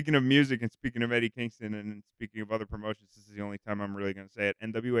 Speaking of music and speaking of Eddie Kingston and speaking of other promotions, this is the only time I'm really going to say it.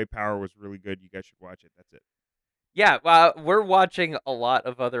 NWA Power was really good. You guys should watch it. That's it. Yeah, well, we're watching a lot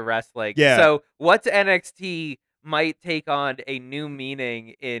of other wrestling. Yeah. So what's NXT might take on a new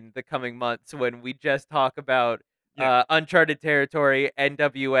meaning in the coming months when we just talk about Yeah. Uncharted Territory,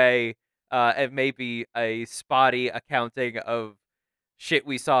 NWA, and maybe a spotty accounting of shit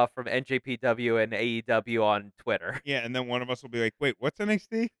we saw from NJPW and AEW on Twitter. Yeah, and then one of us will be like, wait, what's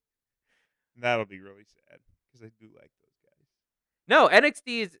NXT? That'll be really sad because I do like those guys. No,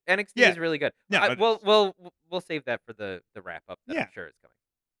 NXT Yeah. is really good. Yeah, it We'll save that for the wrap up that Yeah. I'm sure is coming.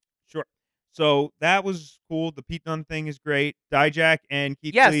 Sure. So that was cool. The Pete Dunne thing is great. Dijak and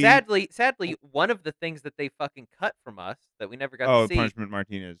Keith Yeah, Lee. sadly, one of the things that they fucking cut from us that we never got Oh, to see. Punishment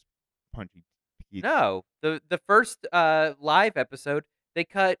Martinez punching Keith. No, the first live episode they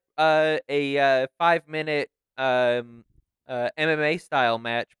cut a 5-minute MMA style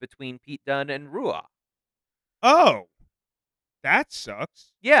match between Pete Dunne and Rua. Oh, that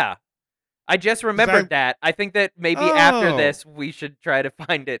sucks. Yeah, I just remembered that. I think that maybe after Oh. this we should try to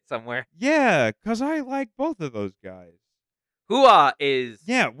find it somewhere. Yeah, because I like both of those guys. Rua is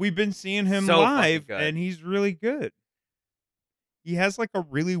Yeah, we've been seeing him So fucking live, good. and he's really good. He has like a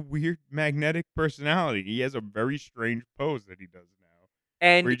really weird magnetic personality. He has a very strange pose that he does now,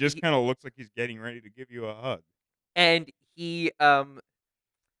 and where he just kind of looks like he's getting ready to give you a hug.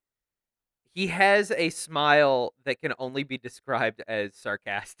 he has a smile that can only be described as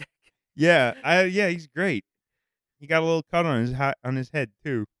sarcastic. Yeah, he's great. He got a little cut on his head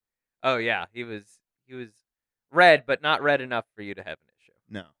too. Oh yeah, he was red, but not red enough for you to have an issue.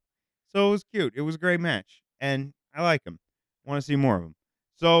 No, so it was cute. It was a great match, and I like him. Want to see more of him.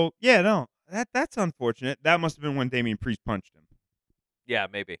 So yeah, no, that's unfortunate. That must have been when Damian Priest punched him. Yeah,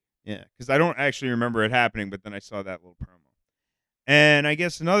 maybe. Yeah, because I don't actually remember it happening, but then I saw that little promo. And I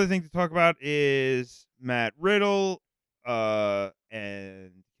guess another thing to talk about is Matt Riddle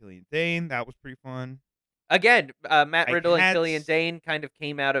and Killian Dane. That was pretty fun. Again, Matt I Riddle and had Killian s- Dane kind of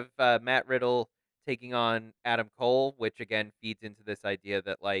came out of Matt Riddle taking on Adam Cole, which again feeds into this idea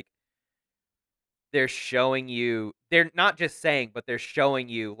that like they're showing you, they're not just saying, but they're showing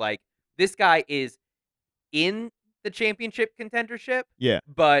you like this guy is in the championship contendership, Yeah,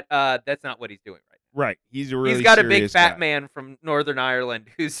 but that's not what he's doing right now. right. He's a really He's got a big serious fat guy. man from Northern Ireland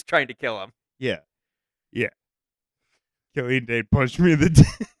who's trying to kill him. Yeah. Killian Dane punched me in the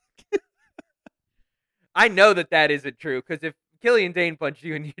dick. I know that isn't true because if Killian Dane punched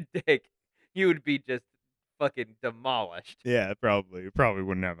you in your dick, you would be just fucking demolished. Yeah, probably. It probably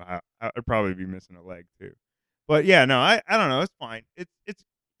wouldn't have. I'd probably be missing a leg too. But yeah, no, I don't know. It's fine. It's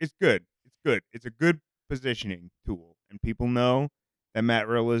good. It's good. It's a good positioning tool, and people know that Matt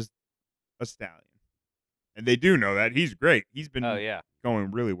Riddle is a stallion, and they do know that he's great. He's been Oh yeah. going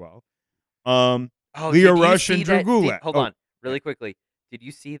really well. Oh, Leo did you Rush see and Drew that? Gulak. Hold Oh, on, really quickly. Did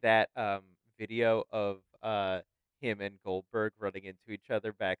you see that video of him and Goldberg running into each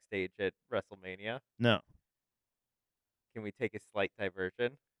other backstage at WrestleMania? no, Can we take a slight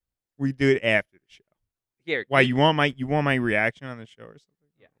diversion? we do it after the show. Here. Why give- you want my reaction on the show or something?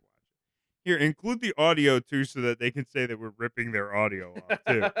 Yeah. Here, include the audio too, so that they can say that we're ripping their audio off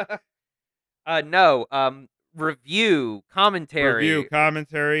too. No. Review commentary. Review,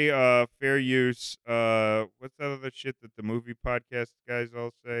 commentary, fair use. What's that other shit that the movie podcast guys all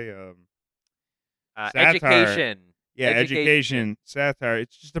say? Satire. Education. Yeah, education, satire.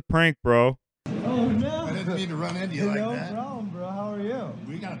 It's just a prank, bro. Oh no! I didn't mean to run into you like No that. problem, bro. How are you?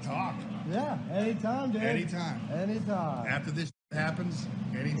 We gotta talk. Yeah, anytime, dude. Anytime. Anytime. After this happens,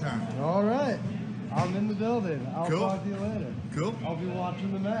 anytime. All right. I'm in the building. I'll Cool. talk to you later. Cool. I'll be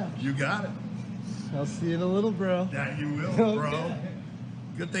watching the match. You got it. I'll see you in a little, bro. That you will, bro. Okay.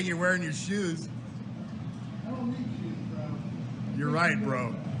 Good thing you're wearing your shoes. I don't need shoes, bro. You're right,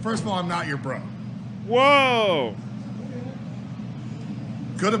 bro. First of all, I'm not your bro. Whoa!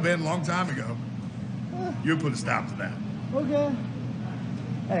 Could have been a long time ago. You put a stop to that. Okay.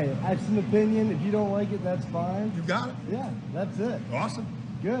 Hey, that's an opinion. If you don't like it, that's fine. You got it. Yeah, that's it. Awesome.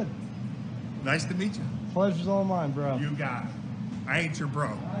 Good. Nice to meet you. Pleasure's all mine, bro. You got it. I ain't your bro.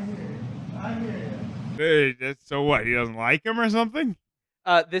 I hear you. I hear you. Hey, so what? He doesn't like him or something?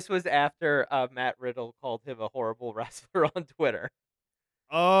 This was after Matt Riddle called him a horrible wrestler on Twitter.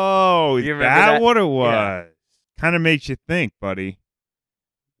 Oh, You is remember that that? what it Yeah. was? Kind of makes you think, buddy.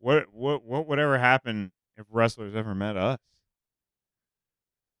 What would ever happen if wrestlers ever met us?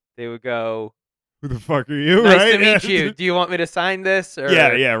 They would go, Who the fuck are you? "Nice right? to meet you. Do you want me to sign this?" Or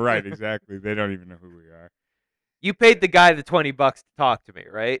Yeah, right, exactly. They don't even know who we are. You paid the guy the $20 to talk to me,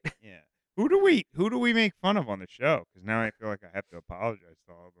 right? Yeah. Who do we make fun of on the show? Because now I feel like I have to apologize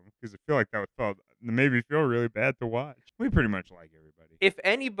to all of them because I feel like that made me feel really bad to watch. We pretty much like everybody. If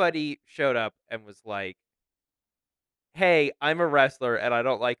anybody showed up and was like, "Hey, I'm a wrestler and I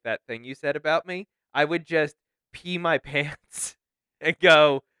don't like that thing you said about me," I would just pee my pants and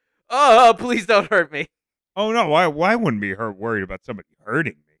go, "Oh, please don't hurt me." Oh no, why wouldn't be worried about somebody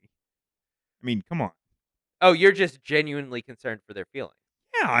hurting me? I mean, come on. Oh, you're just genuinely concerned for their feelings.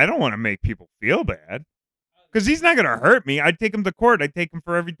 Yeah, I don't want to make people feel bad. Because he's not going to hurt me. I'd take him to court. I'd take him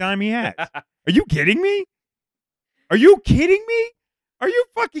for every dime he has. Are you kidding me? Are you kidding me? Are you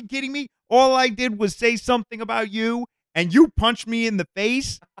fucking kidding me? All I did was say something about you, and you punched me in the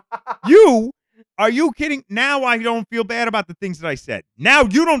face? Are you kidding? Now I don't feel bad about the things that I said. Now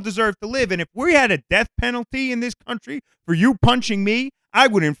you don't deserve to live. And if we had a death penalty in this country for you punching me, I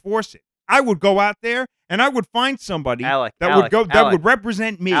would enforce it. I would go out there and I would find somebody Alec, that Alec, would Alec, would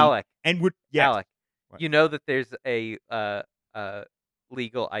represent me Alec, and would yes. Alec, What? you know that there's a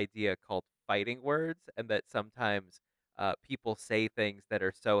legal idea called fighting words, and that sometimes people say things that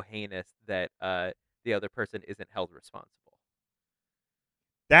are so heinous that the other person isn't held responsible.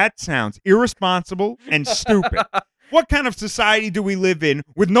 That sounds irresponsible and stupid. What kind of society do we live in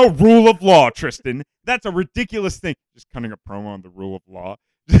with no rule of law, Tristan? That's a ridiculous thing. Just cutting a promo on the rule of law.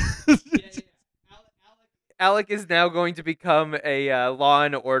 Alec is now going to become a Law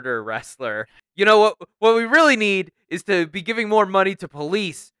and Order wrestler. You know what? What we really need is to be giving more money to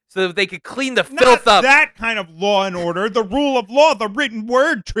police so that they could clean the filth Not up. that kind of law and order. The rule of law, the written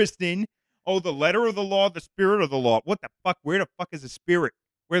word, Tristan. Oh, the letter of the law, the spirit of the law. What the fuck? Where the fuck is the spirit?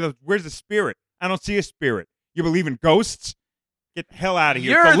 Where's the spirit? I don't see a spirit. You believe in ghosts? Get the hell out of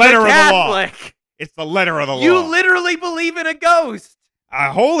here. You're It's the letter of the law. Catholic. It's the letter of the law. You literally believe in a ghost.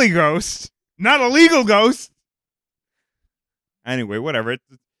 A holy ghost, not a legal ghost. Anyway, whatever.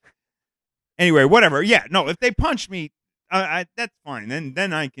 Anyway, whatever. Yeah, no. If they punch me, that's fine.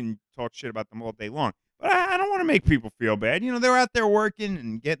 Then I can talk shit about them all day long. But I don't want to make people feel bad. You know, they're out there working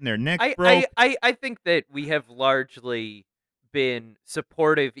and getting their necks broke. I think that we have largely been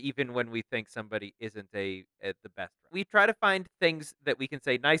supportive even when we think somebody isn't the best. We try to find things that we can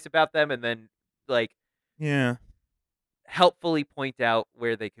say nice about them and then like Yeah. helpfully point out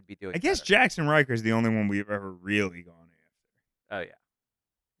where they could be doing I guess better. Jackson Riker's the only one we've ever really gone after. Oh yeah.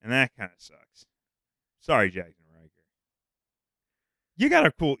 And that kind of sucks. Sorry, Jackson Riker. You got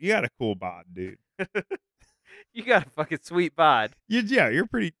a cool bod, dude. You got a fucking sweet bod. You got a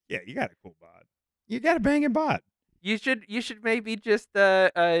cool bod. You got a banging bod. You should maybe just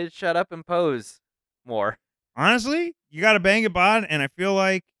shut up and pose more. Honestly, you got a banging bod, and I feel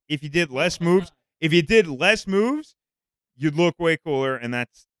like if you did less moves, If you did less moves, you'd look way cooler, and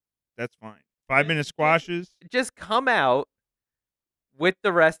that's fine. 5-minute squashes. Just come out with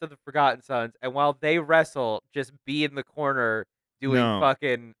the rest of the Forgotten Sons, and while they wrestle, just be in the corner doing No.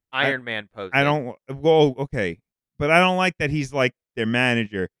 fucking Iron Man poses. I don't. Well, okay, but I don't like that he's like their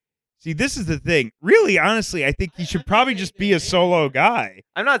manager. See, this is the thing. Really, honestly, I think he should probably just be a solo guy.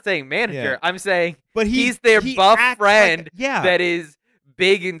 I'm not saying manager. Yeah. I'm saying But he's their he buff acts friend yeah. that is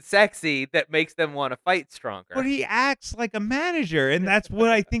big and sexy that makes them want to fight stronger. But he acts like a manager, and that's what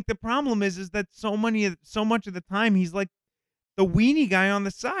I think the problem is that so much of the time he's like the weenie guy on the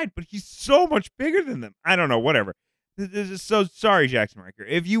side, but he's so much bigger than them. I don't know, whatever. This is so sorry, Jackson Riker.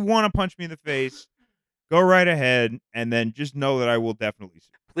 If you want to punch me in the face, go right ahead, and then just know that I will definitely sue.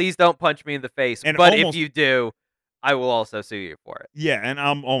 Please don't punch me in the face. And but almost- if you do, I will also sue you for it. Yeah, and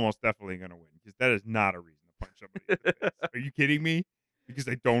I'm almost definitely gonna win because that is not a reason to punch somebody in the face. Are you kidding me? Because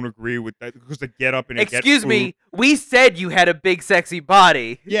I don't agree with that. Because I get up and I get Excuse food. me, we said you had a big sexy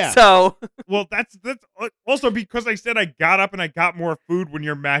body. Yeah. So Well, that's also because I said I got up and I got more food when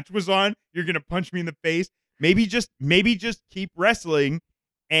your match was on. You're gonna punch me in the face. Maybe just keep wrestling,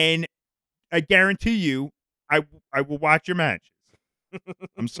 and I guarantee you, I will watch your matches.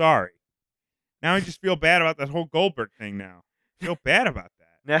 I'm sorry. Now I just feel bad about that whole Goldberg thing. Now I feel bad about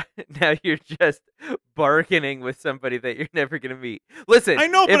that. now you're just bargaining with somebody that you're never gonna meet. Listen, I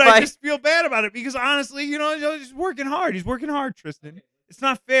know, but if I just feel bad about it because honestly, he's working hard. He's working hard, Tristan. It's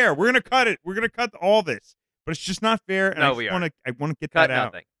not fair. We're gonna cut it. We're gonna cut all this, but it's just not fair. And No, I we just are. want to get cut that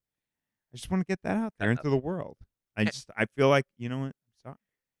out. nothing. I just want to get that out there Cut into the world. I feel like, you know what? Sorry.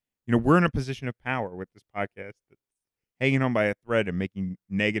 We're in a position of power with this podcast, that's hanging on by a thread and making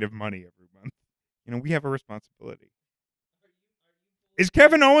negative money every month. We have a responsibility. Is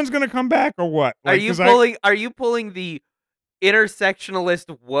Kevin Owens going to come back or what? Are you pulling the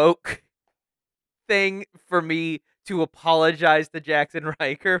intersectionalist woke thing for me to apologize to Jackson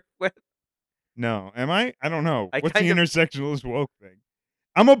Riker with? No, am I? I don't know. I What's the kind of- intersectionalist woke thing?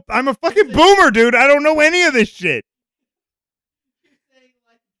 I'm a fucking boomer, dude. I don't know any of this shit.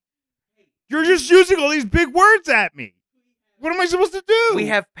 You're just using all these big words at me. What am I supposed to do? We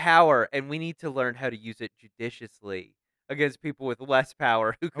have power, and we need to learn how to use it judiciously against people with less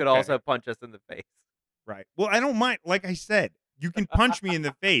power who could Okay. also punch us in the face. Right. Well, I don't mind. Like I said, you can punch me in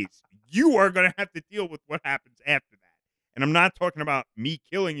the face. You are going to have to deal with what happens after that. And I'm not talking about me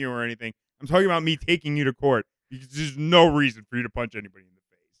killing you or anything. I'm talking about me taking you to court because there's no reason for you to punch anybody in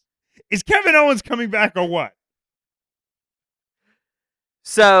the face. Is Kevin Owens coming back or what?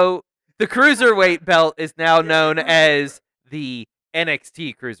 So the cruiserweight belt is now known as the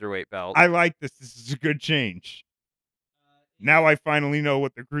NXT cruiserweight belt. I like this. This is a good change. Now I finally know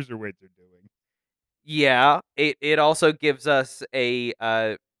what the cruiserweights are doing. Yeah, it also gives us a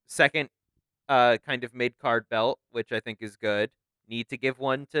second kind of mid card belt, which I think is good. Need to give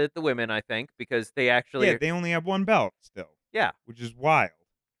one to the women, I think, because they actually, Yeah, they only have one belt still. Yeah. Which is wild.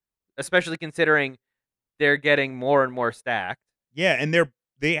 especially considering they're getting more and more stacked. Yeah, and they're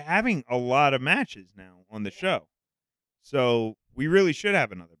having a lot of matches now on the show. So we really should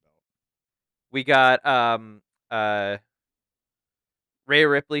have another belt. We got Rhea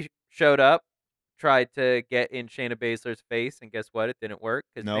Ripley showed up, tried to get in Shayna Baszler's face, and guess what? It didn't work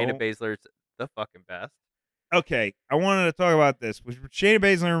because No. Shayna Baszler's the fucking best. Okay, I wanted to talk about this with Shayna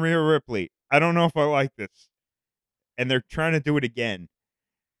Baszler and Rhea Ripley. I don't know if I like this, and they're trying to do it again,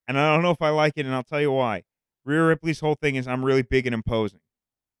 and I don't know if I like it, and I'll tell you why. Rhea Ripley's whole thing is I'm really big and imposing,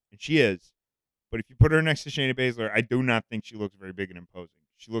 and she is. But if you put her next to Shayna Baszler, I do not think she looks very big and imposing.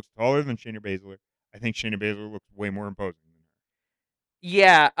 She looks taller than Shayna Baszler. I think Shayna Baszler looks way more imposing than her.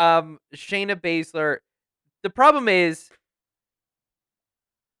 Yeah, Shayna Baszler. The problem is,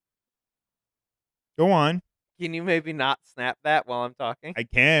 Go on. can you maybe not snap that while I'm talking? I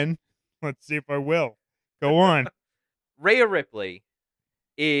can. Let's see if I will. Go on. Rhea Ripley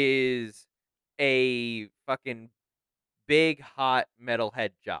is a fucking big, hot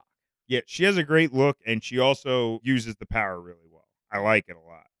metalhead jock. Yeah, she has a great look, and she also uses the power really well. I like it a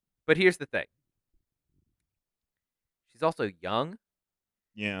lot. But here's the thing. She's also young.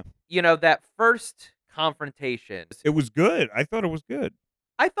 Yeah. You know, that first confrontation, It was good. I thought it was good.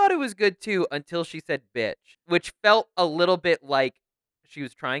 I thought it was good too until she said bitch, which felt a little bit like she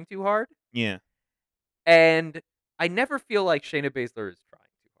was trying too hard. Yeah. And I never feel like Shayna Baszler is trying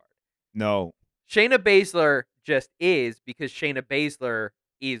too hard. No. Shayna Baszler just is because Shayna Baszler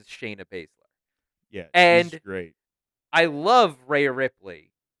is Shayna Baszler. Yeah. And- she's great. I love Rhea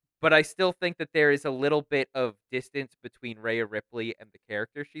Ripley, but I still think that there is a little bit of distance between Rhea Ripley and the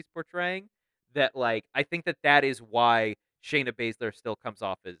character she's portraying. That, like, I think that is why Shayna Baszler still comes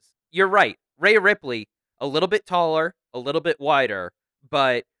off as. You're right. Rhea Ripley, a little bit taller, a little bit wider,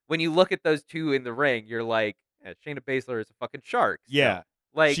 but when you look at those two in the ring, you're like, yeah, Shayna Baszler is a fucking shark. Still. Yeah.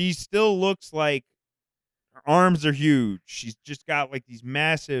 Like, She still looks like her arms are huge. She's just got like these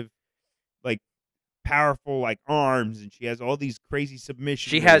massive, like powerful like arms, and she has all these crazy submission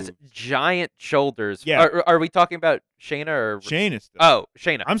she has moves. giant shoulders. Yeah. Are we talking about Shayna or Shayna still. Oh,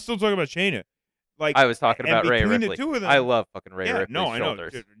 Shayna. I'm still talking about Shayna. Like I was talking and about Rhea between Ripley. the two of them, I love fucking Rhea yeah, Ripley's no, I know.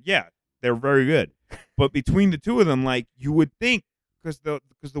 shoulders. Yeah, they're very good. But between the two of them, like you would think, because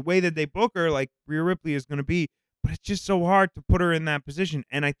the way that they book her, like Rhea Ripley is going to be, but it's just so hard to put her in that position.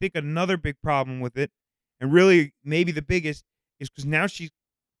 And I think another big problem with it, and really maybe the biggest, is because now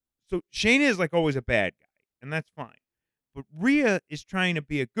so Shayna is like always a bad guy, and that's fine. But Rhea is trying to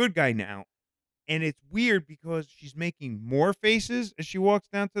be a good guy now, and it's weird because she's making more faces as she walks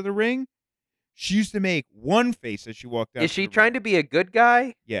down to the ring. She used to make one face as she walked down. Is she trying to be a good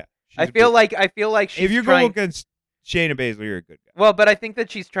guy? Yeah. I feel like she's if you're trying. going against Shayna Baszler, you're a good guy. Well, but I think that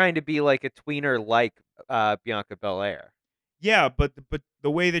she's trying to be like a tweener, like Bianca Belair. Yeah, but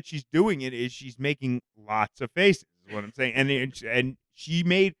the way that she's doing it is she's making lots of faces. Is what I'm saying, and she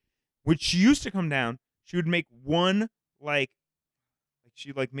made when she used to come down, she would make one like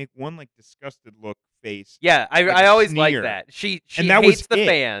she'd like make one like disgusted look face. Yeah, like I a always like sneer. that. She And that hates was the it.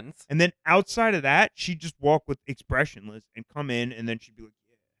 fans. And then outside of that, she'd just walk with expressionless and come in, and then she'd be like,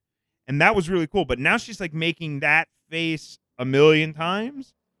 yeah. And that was really cool. But now she's like making that face a million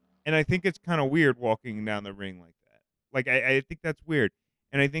times. And I think it's kind of weird walking down the ring like that. Like, I think that's weird.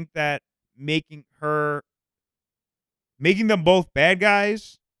 And I think that making them both bad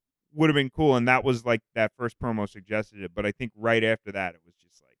guys would have been cool. And that was like that first promo suggested it. But I think right after that, it was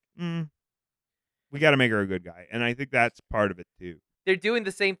just like, we got to make her a good guy. And I think that's part of it too. They're doing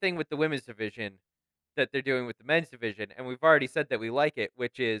the same thing with the women's division that they're doing with the men's division, and we've already said that we like it,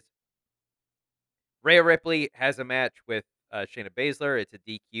 which is Rhea Ripley has a match with Shayna Baszler. It's a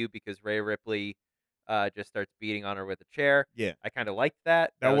DQ because Rhea Ripley just starts beating on her with a chair. Yeah. I kind of liked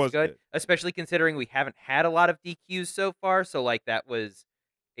that. That was good. Especially considering we haven't had a lot of DQs so far, so like that was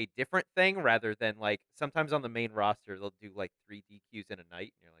a different thing rather than like sometimes on the main roster they'll do like 3 DQs in a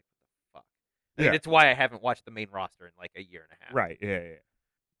night, and you're like, what the fuck? I mean, Yeah. it's why I haven't watched the main roster in like a year and a half. Right. Yeah.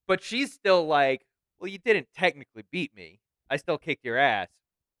 But she's still like, well, you didn't technically beat me. I still kicked your ass.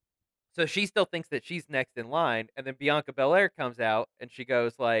 So she still thinks that she's next in line. And then Bianca Belair comes out and she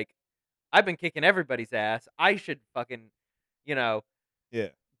goes like, I've been kicking everybody's ass. I should fucking, Yeah.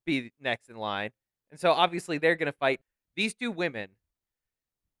 be next in line. And so obviously they're going to fight. These two women,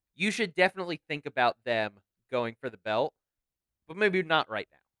 you should definitely think about them going for the belt, but maybe not right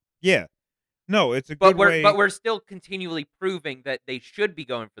now. Yeah. No, it's a good way. But we're still continually proving that they should be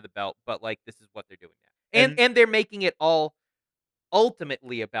going for the belt, but like this is what they're doing now. And they're making it all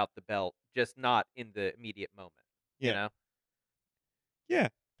ultimately about the belt, just not in the immediate moment. Yeah. You know? Yeah.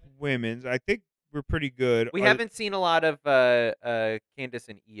 Women's, I think we're pretty good. We haven't seen a lot of Candice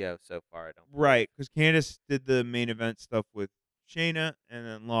and Io so far, I don't believe. Right, because Candice did the main event stuff with Shayna and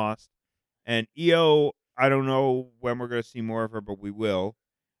then lost. And Io, I don't know when we're going to see more of her, but we will.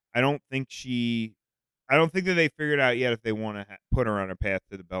 I don't think that they figured out yet if they want to put her on a path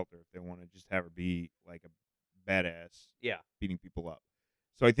to the belt or if they want to just have her be like a badass, Yeah. beating people up.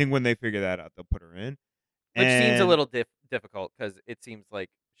 So I think when they figure that out, they'll put her in. Which seems a And- little difficult because it seems like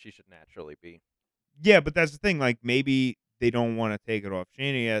she should naturally be. Yeah, but that's the thing. Like maybe they don't want to take it off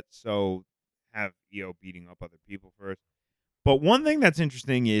Shayna yet, so have Io beating up other people first. But one thing that's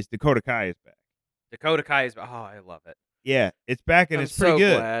interesting is Dakota Kai is back. Dakota Kai is, I love it. Yeah, it's back and I'm it's pretty so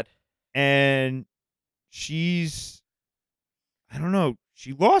good. glad. And I don't know,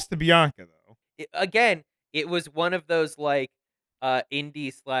 she lost to Bianca though. Again, it was one of those like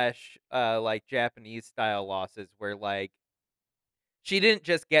indie / like Japanese style losses where like she didn't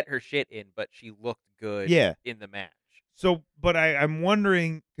just get her shit in, but she looked good Yeah. in the match. So, but I'm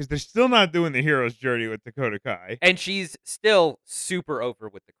wondering because they're still not doing the hero's journey with Dakota Kai. And she's still super over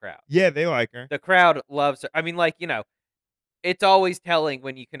with the crowd. Yeah, they like her. The crowd loves her. I mean, like, it's always telling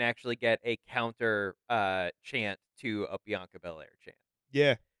when you can actually get a counter chant to a Bianca Belair chant.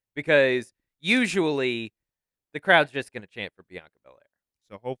 Yeah. Because usually the crowd's just going to chant for Bianca Belair.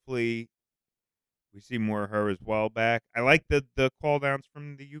 So hopefully we see more of her as well back. I like the call downs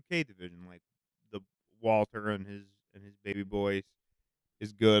from the UK division, like the Walter and his baby boys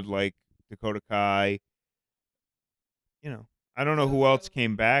is good, like Dakota Kai. I don't know who else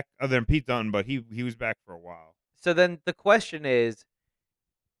came back other than Pete Dunne, but he was back for a while. So then the question is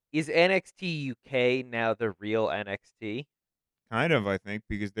NXT UK now the real NXT? Kind of, I think,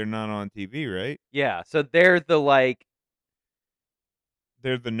 because they're not on TV, right? Yeah, so they're the like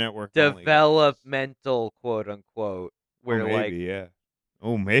They're the network only guys. developmental, quote unquote. Where Oh, maybe, yeah.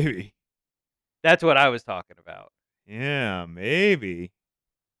 Oh, maybe. that's what I was talking about. Yeah, maybe.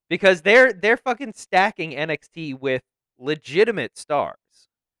 Because they're fucking stacking NXT with legitimate stars.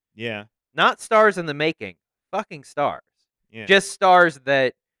 Yeah, Not stars in the making, fucking stars. yeah. Just stars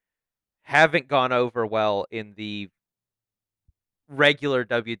that haven't gone over well in the regular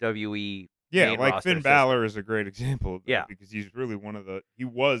WWE Yeah, main like roster Finn system. Balor is a great example of that Yeah. because he's really he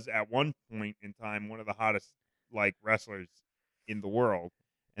was at one point in time one of the hottest like wrestlers in the world,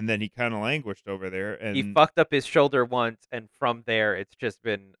 and then he kind of languished over there, and He fucked up his shoulder once, and from there, it's just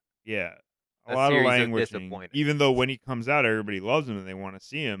been yeah, a a lot of series of languishing. disappointments. Even though when he comes out, everybody loves him and they want to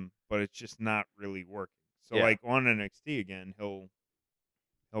see him, but it's just not really working. So Yeah. like on NXT again, he'll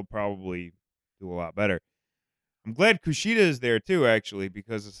probably do a lot better. I'm glad Kushida is there too, actually,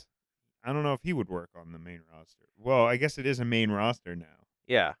 because I don't know if he would work on the main roster. Well, I guess it is a main roster now.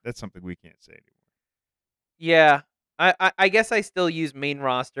 yeah. That's something we can't say anymore. Yeah. I guess I still use main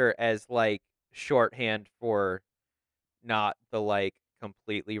roster as like shorthand for not the like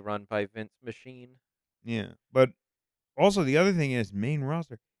completely run by Vince machine. Yeah, but also the other thing is main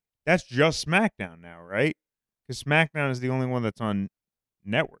roster. That's just SmackDown now, right? Because SmackDown is the only one that's on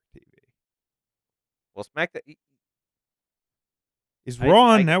network TV. Well, SmackDown. Is I- Raw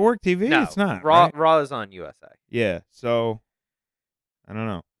on I- network TV? No, It's not. Raw. right? Raw is on USA. Yeah, so I don't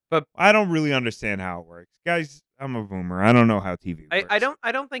know. But- I don't really understand how it works. Guys, I'm a boomer. I don't know how TV works.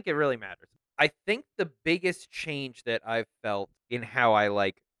 I don't think it really matters. I think the biggest change that I've felt in how I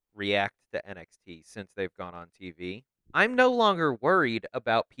like react to NXT since they've gone on TV, I'm no longer worried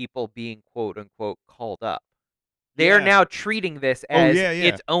about people being quote unquote called up. They are Yeah. now treating this Oh, as yeah, yeah.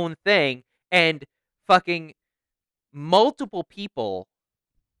 its own thing, and fucking multiple people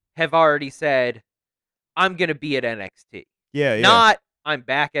have already said, I'm gonna be at NXT. Yeah, yeah. Not I'm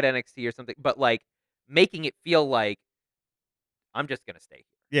back at NXT or something, but like making it feel like I'm just gonna stay here.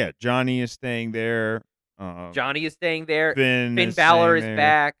 Yeah, Johnny is staying there. Johnny is staying there. Finn Finn is Balor is staying there.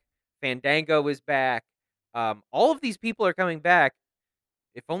 back. Fandango is back. All of these people are coming back.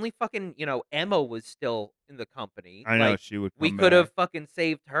 If only fucking Emma was still in the company. I know like, she would come we back. could have fucking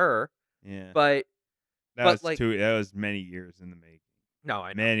saved her, Yeah. but that but, was like- that was many years in the making. no,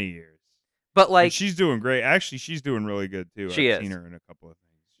 I know. Many years. But And like, she's doing great. Actually, she's doing really good too. She I've is. seen her in a couple of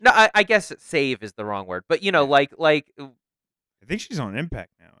things. no, I guess save is the wrong word. But Yeah. like, I think she's on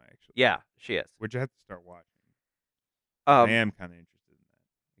Impact now, actually. yeah, she is. Which I have to start watching. I Um, am kind of interested in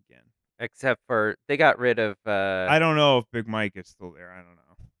that again. except for they got rid of. I don't know if Big Mike is still there. I don't know.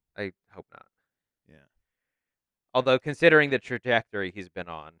 I hope not. Yeah. Although considering the trajectory he's been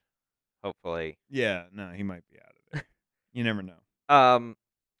on, hopefully. Yeah, no, he might be out of there. You never know.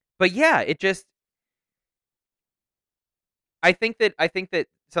 But yeah, it just. I think that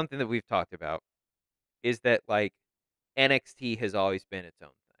something that we've talked about is that like NXT has always been its own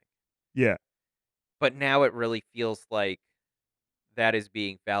thing, Yeah. but now it really feels like that is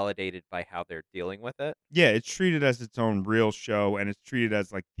being validated by how they're dealing with it. Yeah, it's treated as its own real show, and it's treated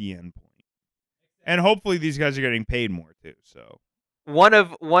as like the end point. And hopefully these guys are getting paid more too. So One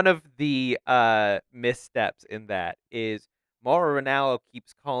of the missteps in that is Mauro Ranallo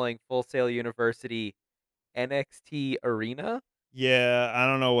keeps calling Full Sail University NXT Arena. yeah, I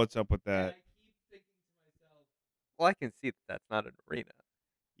don't know what's up with that. keep thinking to myself, well, I can see that that's not an arena.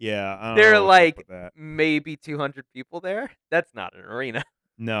 Yeah, I don't There are know what's up like with that. maybe 200 people there. That's not an arena.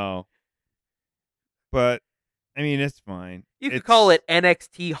 No, but I mean it's fine. You could call it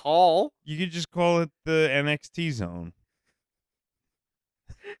NXT Hall. You could just call it the NXT zone.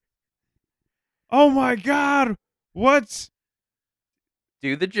 Oh my God! What's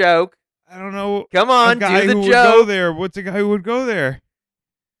Do the joke. I don't know. Come A on, guy do the who would go joke. there. What's a guy who would go there?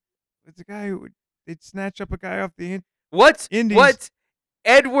 What's a guy who would? They'd snatch up a guy off the. What's Indies.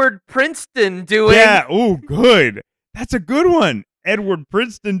 Edward Princeton doing? Yeah. Oh, good. That's a good one. Edward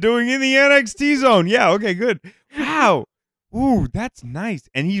Princeton doing in the NXT zone. Yeah. Okay. Good. Wow. Ooh, that's nice.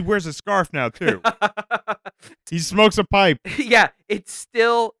 And he wears a scarf now too. He smokes a pipe. Yeah, it's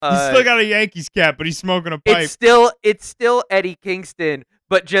still. He's still got a Yankees cap, but he's smoking a pipe. It's still Eddie Kingston,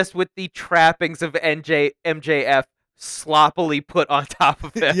 but just with the trappings of MJF sloppily put on top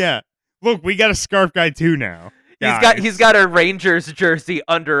of him. Yeah. Look, we got a scarf guy too now. He's got a Rangers jersey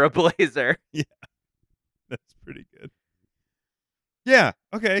under a blazer. That's pretty good. Yeah.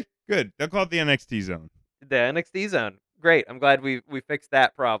 Okay. Good. They'll call it the NXT zone The NXT zone. Great. I'm glad we fixed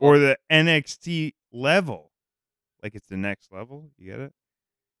that problem. or the NXT level. Like it's the next level. You get it?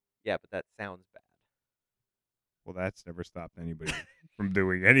 Yeah, but that sounds bad. Well, that's never stopped anybody from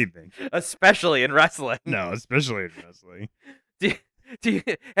doing anything. Especially in wrestling. No, especially in wrestling.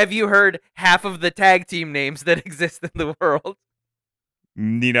 Have you heard half of the tag team names that exist in the world?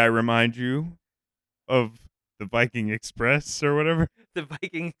 Need I remind you of the Viking Express or whatever? The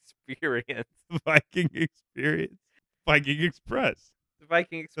Viking Experience. The Viking Experience. Viking Express. The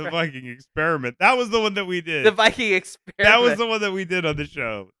Viking The Experiment. Viking Experiment. That was the one that we did. The Viking Experiment. That was the one that we did on the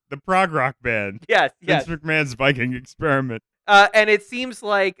show. The prog rock band. Yes, yes. Vince McMahon's Viking Experiment. And it seems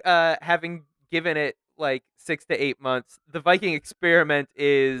like having given it like 6 to 8 months, the Viking Experiment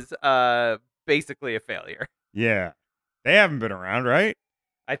is basically a failure. Yeah. They haven't been around, right?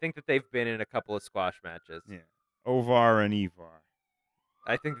 I think that they've been in a couple of squash matches. Yeah. Ovar and Evar.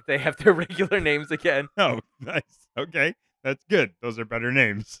 I think that they have their regular names again. Oh, nice. Okay. That's good. Those are better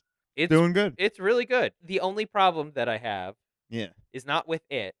names. It's Doing good. It's really good. The only problem that I have Yeah. is not with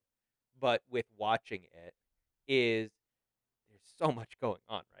it, but with watching it, is there's so much going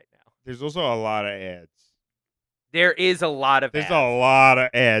on right now. There's also a lot of ads. There is a lot of There's ads. a lot of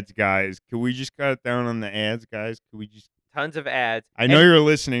ads, guys. Can we just cut it down on the ads, guys? Can we just? Tons of ads. I know you're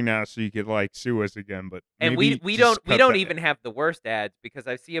listening now, so you could like sue us again, but And maybe we just don't cut that even have the worst ads, because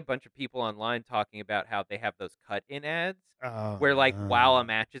I see a bunch of people online talking about how they have those cut-in ads Oh, where, like, while a no.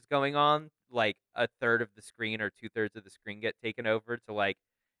 match is going on, like a third of the screen or 2/3 of the screen get taken over to like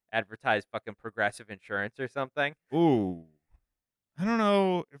advertise fucking Progressive Insurance or something. Ooh, I don't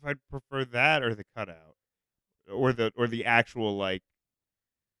know if I'd prefer that or the cutout, or the actual like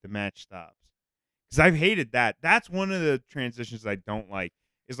the match stops. Because I've hated that. That's one of the transitions I don't like.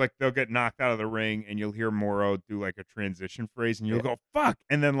 Is like they'll get knocked out of the ring and you'll hear Morrow do like a transition phrase and you'll Yeah. go fuck,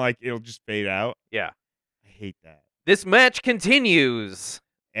 and then like it'll just fade out. Yeah. I hate that. This match continues.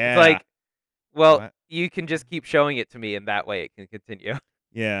 Yeah. It's like, well, What? you can just keep showing it to me, and that way it can continue.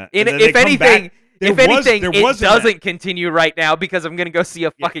 Yeah. In, And then if they come back. anything, There if was- anything, there it was a match. doesn't continue right now because I'm gonna go see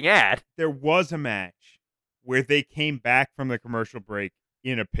a Yeah. fucking ad. There was a match where they came back from the commercial break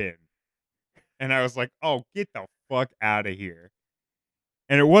in a pin. And I was like, oh, get the fuck out of here.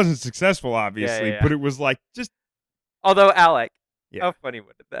 And it wasn't successful, obviously, yeah. but it was like, just, Although, Alec, Yeah. how funny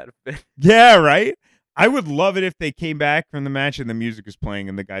would that have been? yeah, right? I would love it if they came back from the match and the music is playing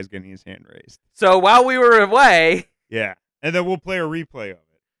and the guy's getting his hand raised. So while we were away, Yeah. And then we'll play a replay of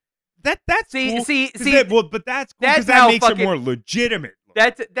it. That's see, cool. see, 'Cause see, that- well, but that's cool that's because that how makes it fucking- more legitimate.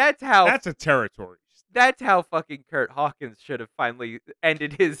 that's how That's a territory. that's how fucking Kurt Hawkins should have finally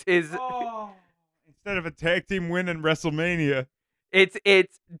ended his. Oh. Instead of a tag team win in WrestleMania,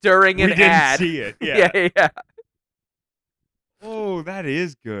 It's during we an didn't ad. see it. Yeah. yeah. Oh, that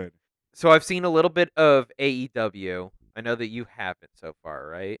is good. So I've seen a little bit of AEW. I know that you haven't so far,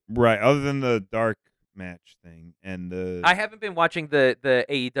 right? Right. Other than the dark match thing and the. I haven't been watching the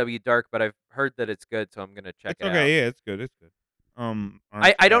AEW Dark, but I've heard that it's good, so I'm gonna check It's it okay. out. Yeah, it's good. It's good.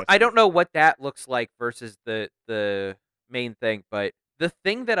 I don't know what that looks like versus the main thing, but the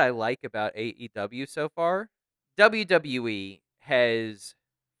thing that I like about AEW so far, WWE has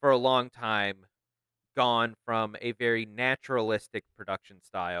for a long time gone from a very naturalistic production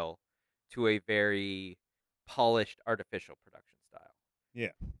style to a very polished artificial production style. Yeah.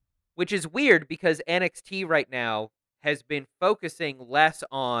 Which is weird because NXT right now has been focusing less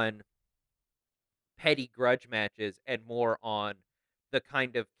on petty grudge matches and more on the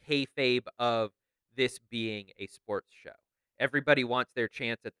kind of kayfabe of this being a sports show. Everybody wants their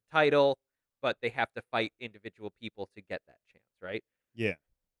chance at the title, but they have to fight individual people to get that chance, right? Yeah.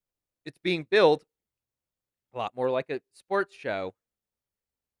 It's being billed a lot more like a sports show,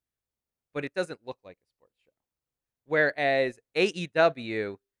 but it doesn't look like a sports show. Whereas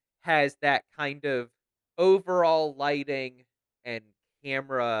AEW has that kind of overall lighting and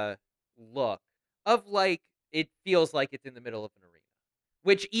camera look of like it feels like it's in the middle of an arena,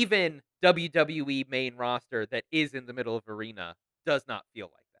 which even WWE main roster that is in the middle of arena does not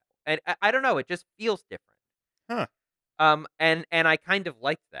feel like that. And I don't know, it just feels different. Huh. And I kind of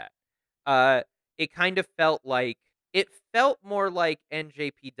liked that. It kind of felt more like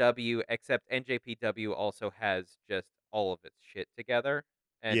NJPW, except NJPW also has just all of its shit together,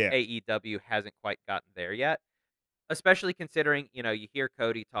 and Yeah. AEW hasn't quite gotten there yet. Especially considering, you hear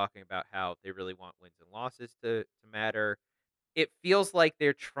Cody talking about how they really want wins and losses to matter. It feels like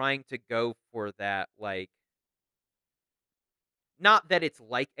they're trying to go for that, like, not that it's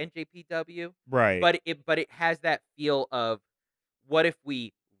like NJPW, Right. but it has that feel of what if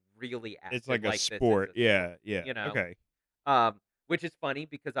we really acted it's like a this as sport. a Yeah. sport, Yeah. you know? Okay. Which is funny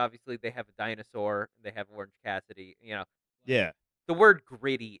because obviously they have a dinosaur, they have Orange Cassidy, Yeah. The word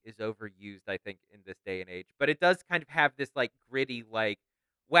gritty is overused, I think, in this day and age, but it does kind of have this like gritty, like,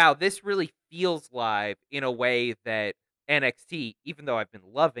 wow, this really feels live in a way that NXT, even though I've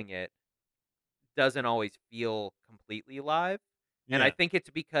been loving it, doesn't always feel completely live. And I Yeah. think it's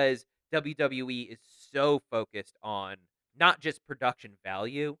because WWE is so focused on not just production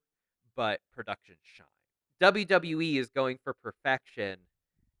value, but production shine. WWE is going for perfection,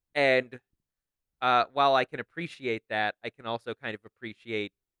 and while I can appreciate that, I can also kind of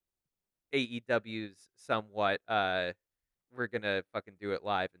appreciate AEW's somewhat we're gonna fucking do it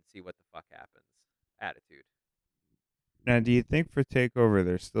live and see what the fuck happens attitude. Now, do you think for Takeover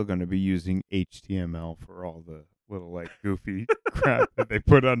they're still going to be using HTML for all the little like goofy crap that they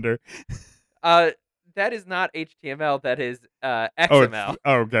put under? That is not HTML. That is Oh, XML.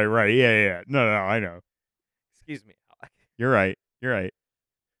 okay, right. Yeah. No, I know. Excuse me, Alec. You're right.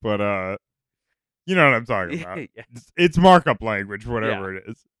 But you know what I'm talking about. Yeah. It's markup language, whatever Yeah. it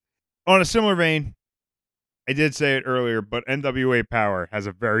is. On a similar vein, I did say it earlier, but NWA Power has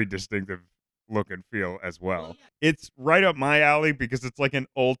a very distinctive look and feel as well. It's right up my alley because it's like an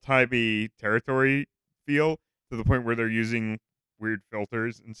old-timey territory feel to the point where they're using weird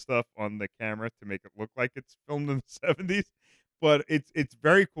filters and stuff on the camera to make it look like it's filmed in the 70s. But it's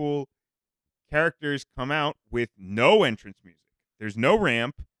very cool. Characters come out with no entrance music. There's no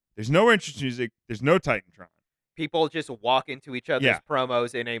ramp. There's no entrance music. There's no Titantron. People just walk into each other's Yeah.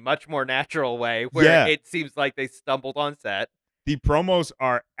 promos in a much more natural way where Yeah. it seems like they stumbled on set. The promos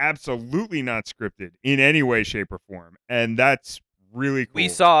are absolutely not scripted in any way, shape, or form. And that's really cool. We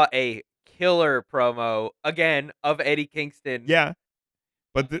saw a killer promo, again, of Eddie Kingston. Yeah.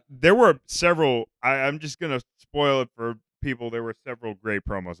 But there were several. I'm just going to spoil it for people. There were several great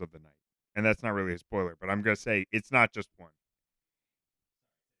promos of the night. And that's not really a spoiler, but I'm going to say it's not just one.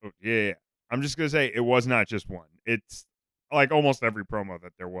 Oh, yeah. I'm just going to say it was not just one. It's like almost every promo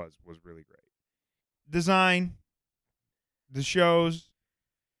that there was really great. Design, the shows,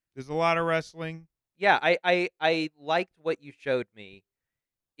 there's a lot of wrestling. Yeah, I liked what you showed me.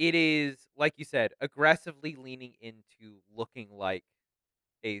 It is, like you said, aggressively leaning into looking like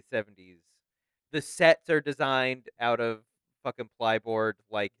a 70s. The sets are designed out of fucking plyboard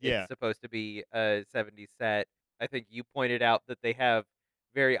like Yeah. it's supposed to be a 70s set. I think you pointed out that they have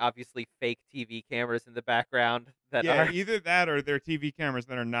very obviously fake TV cameras in the background that Yeah, are either that or they're TV cameras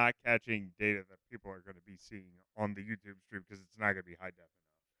that are not catching data that people are going to be seeing on the YouTube stream because it's not going to be high def enough.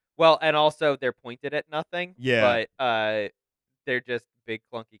 well, and also they're pointed at nothing. Yeah. But they're just big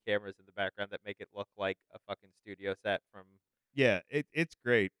clunky cameras in the background that make it look like a fucking studio set from. Yeah, it's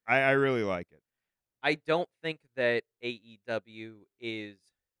great. I really like it. I don't think that AEW is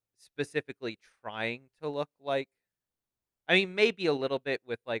specifically trying to look like. I mean, maybe a little bit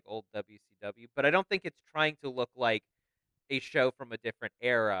with like old WCW, but I don't think it's trying to look like a show from a different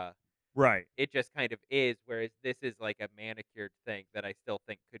era. Right. It just kind of is, whereas this is like a manicured thing that I still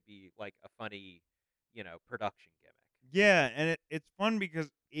think could be like a funny, production gimmick. Yeah, and it's fun because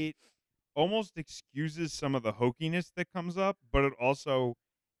it almost excuses some of the hokiness that comes up, but it also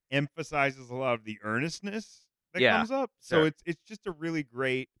emphasizes a lot of the earnestness that Yeah, comes up. So sure. it's just a really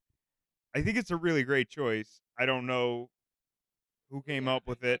great. I think it's a really great choice. I don't know who came up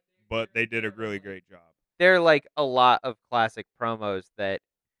with it, but they did a really great job. There are like a lot of classic promos that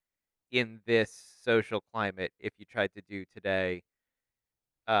in this social climate, if you tried to do today,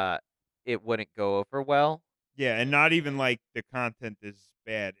 uh, it wouldn't go over well. Yeah, and not even like the content is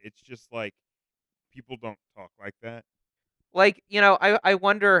bad. It's just like people don't talk like that. Like, I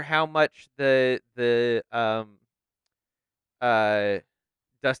wonder how much the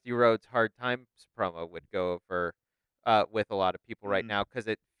Dusty Rhodes Hard Times promo would go over with a lot of people right Mm. now because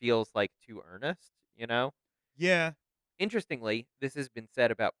it feels like too earnest. Yeah, Interestingly, this has been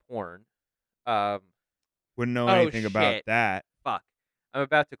said about porn. Um, wouldn't know oh anything about shit! that. Fuck! I'm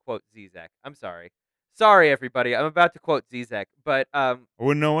about to quote Zizek. I'm sorry. Sorry, everybody. I'm about to quote Zizek, but I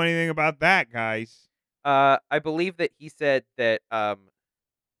wouldn't know anything about that, guys. I believe that he said that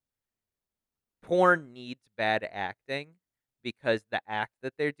porn needs bad acting because the act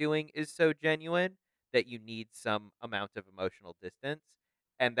that they're doing is so genuine that you need some amount of emotional distance.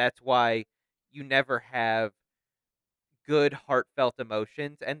 And that's why you never have good heartfelt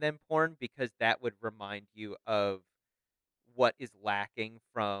emotions and then porn because that would remind you of what is lacking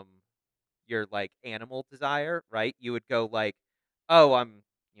from your like animal desire, right? You would go like, "Oh, I'm,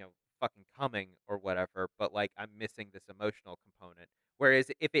 fucking coming or whatever, but like I'm missing this emotional component."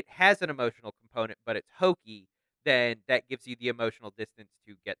 Whereas if it has an emotional component but it's hokey, then that gives you the emotional distance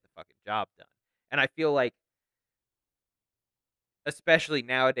to get the fucking job done. And I feel like especially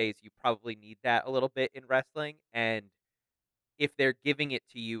nowadays you probably need that a little bit in wrestling, and if they're giving it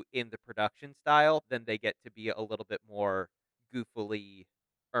to you in the production style, then they get to be a little bit more goofily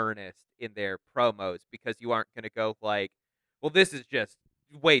earnest in their promos because you aren't going to go like, well, this is just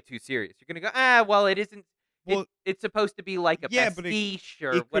way too serious. You're going to go, well, it isn't. Well, It's supposed to be like a yeah, but pastiche or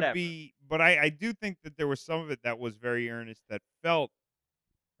it could whatever. be, but I do think that there was some of it that was very earnest, that felt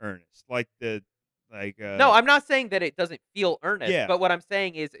earnest, like No, I'm not saying that it doesn't feel earnest, yeah, but what I'm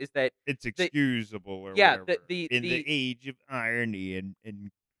saying is that it's the excusable or yeah, whatever in the the age of irony and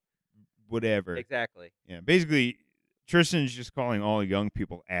whatever. exactly. Yeah, basically, Tristan's just calling all young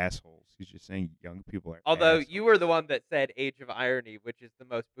people assholes. He's just saying young people are Although you were the assholes. one that said Age of Irony, which is the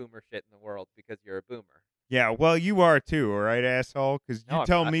most boomer shit in the world because you're a boomer. Yeah, well, you are too, all right, asshole? Because No, you I'm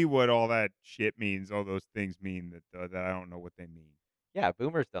tell not. me what all that shit means, all those things mean that I don't know what they mean. Yeah,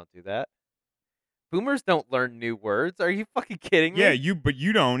 boomers don't do that. Boomers don't learn new words. Are you fucking kidding Yeah, me? but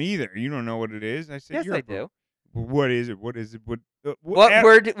you don't either. You don't know what it is. I said Yes, you're I a boomer. do. What is it? What is it? What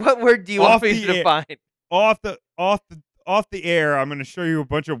word? What word do you want off me the to air- find? off the air? I'm gonna show you a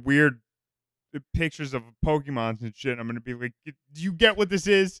bunch of weird pictures of Pokemons and shit. I'm gonna be like, do you get what this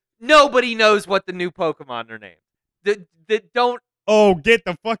is? Nobody knows what the new Pokemon are named. Don't. Oh, get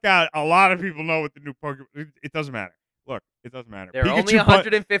the fuck out! A lot of people know what the new Pokemon. It doesn't matter. Look, it doesn't matter. There are only Pikachu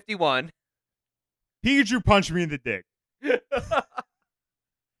 151. Pikachu punched me in the dick.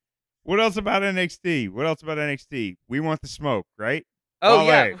 What else about NXT? What else about NXT? We want the smoke, right? Oh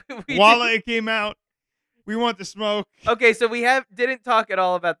Wale. yeah, we Wale came out. We want the smoke. Okay, so we didn't talk at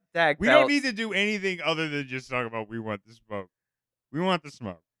all about the tag We belts. don't need to do anything other than just talk about we want the smoke. We want the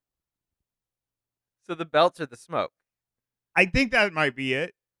smoke. So the belts are the smoke. I think that might be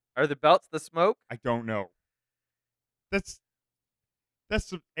it. Are the belts the smoke? I don't know. That's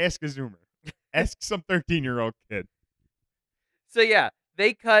ask a Zoomer. Ask some 13-year-old kid. So yeah,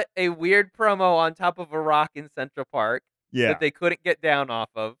 they cut a weird promo on top of a rock in Central Park Yeah. that they couldn't get down off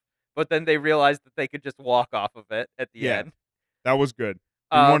of, but then they realized that they could just walk off of it at the Yeah. end. That was good.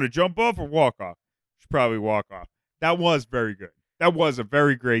 You want to jump off or walk off? Should probably walk off. That was very good. That was a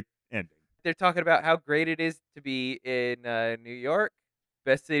very great ending. They're talking about how great it is to be in New York,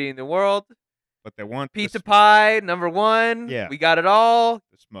 best city in the world. But they want Pizza the pie, #1. Yeah. We got it all.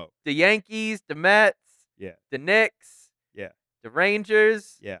 the smoke. The Yankees, the Mets, Yeah. the Knicks, Yeah. the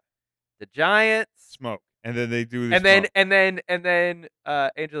Rangers, Yeah. the Giants. Smoke. And then they do this. And then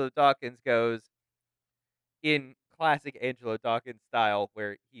Angelo Dawkins goes in classic Angelo Dawkins style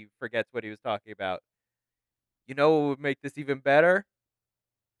where he forgets what he was talking about. You know what would make this even better?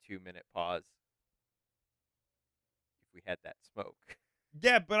 2-minute pause. If we had that smoke.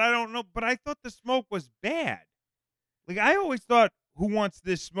 Yeah, but I don't know. But I thought the smoke was bad. Like, I always thought who wants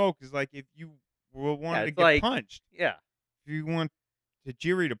this smoke is like if you wanted to it's get like- punched. Yeah. If you want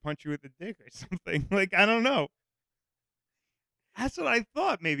Tajiri to punch you with a dick or something. Like, I don't know. That's what I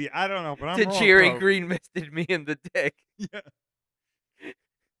thought, maybe. I don't know, but I'm wrong, Tajiri bro. green misted me in the dick. Yeah.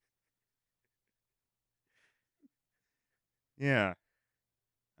 Yeah.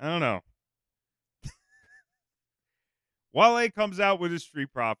 I don't know. Wale comes out with his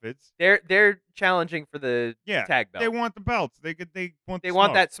Street Profits. They're challenging for the Yeah. tag belt. They want the belts. They want They the want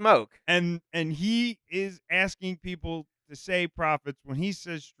smoke. that smoke. And he is asking people to say profits when he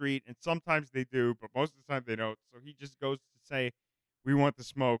says street, and sometimes they do, but most of the time they don't. So he just goes to say, "We want the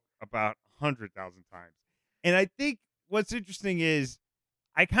smoke" about 100,000 times. And I think what's interesting is,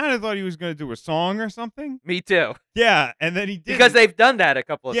 I kind of thought he was going to do a song or something. Me too. Yeah, and then he did Because they've done that a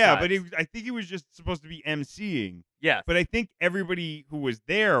couple of yeah, times. but I think he was just supposed to be emceeing. yes. But I think everybody who was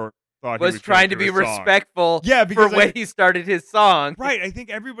there thought was he was trying gonna to do be a song. respectful Yeah, for because when he started his song. Right, I think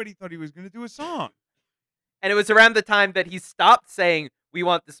everybody thought he was going to do a song. And it was around the time that he stopped saying, "We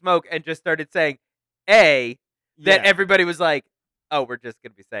want the smoke," and just started saying A, that Yeah. everybody was like, "Oh, we're just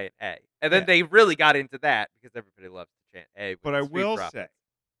going to be saying A." And then Yeah. they really got into that because everybody loves to chant A. with But the I Street will Profits. say,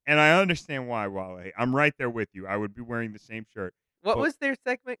 and I understand why, Wale. I'm right there with you. I would be wearing the same shirt. What but- was their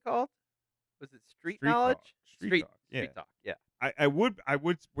segment called? Was it Street Street Knowledge? Talk. Street Talk, yeah. Street Talk, yeah. I would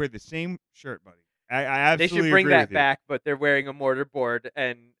wear the same shirt, buddy. I They absolutely should bring agree that with you. back, but they're wearing a mortarboard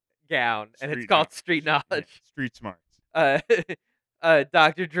and gown, and it's Street called Knowledge. Street Yeah, Knowledge. Street smarts.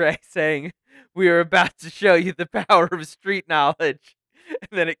 Dr. Dre saying, "We are about to show you the power of street knowledge," and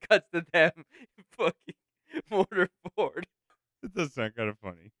then it cuts to them fucking mortarboard. It does sound kind of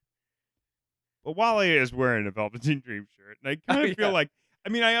funny. But Wale is wearing a Velveteen Dream shirt, and I kind of yeah. feel like, I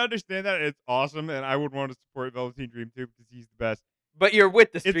mean, I understand that it's awesome, and I would want to support Velveteen Dream too because he's the best. But you're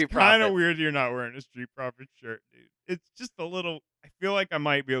with the Street It's kind of Profits. weird you're not wearing a Street Profits shirt, dude. It's just a little. I feel like I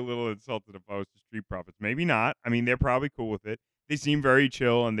might be a little insulted if I was to Street Profits. Maybe not. I mean, they're probably cool with it. They seem very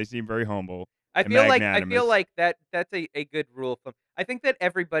chill and they seem very humble. I and feel magnanimous. like that's a good rule of thumb. I think that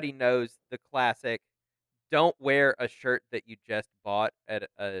everybody knows the classic don't wear a shirt that you just bought at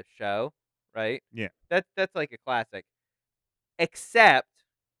a show, right? Yeah. That's like a classic. Except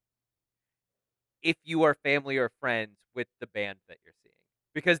if you are family or friends with the band that you're seeing.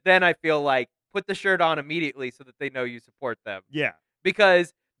 Because then I feel like put the shirt on immediately so that they know you support them. Yeah.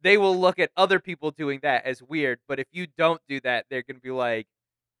 Because they will look at other people doing that as weird, but if you don't do that, they're going to be like,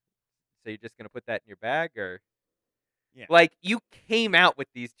 so you're just going to put that in your bag? Or Yeah. like, you came out with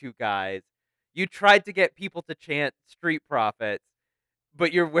these two guys. You tried to get people to chant Street Profits,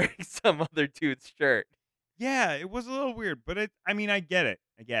 but you're wearing some other dude's shirt. Yeah, it was a little weird, but I mean, I get it.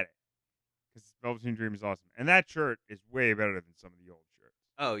 Because Velveteen Dream is awesome. And that shirt is way better than some of the old shirts.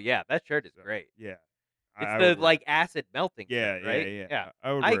 Oh, yeah, that shirt is So, great. Yeah. It's I the, would wear it. like, acid melting Yeah, shirt, right? yeah.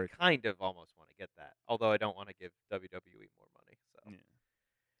 I would I wear it. kind of almost want to get that, although I don't want to give WWE more money. So Yeah.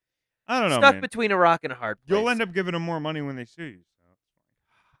 I don't know, stuck man. between a rock and a hard place. You'll end up giving them more money when they sue you. So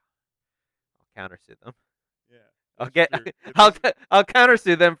it's I'll countersue them. fine. Yeah. I'll That's get. true. I'll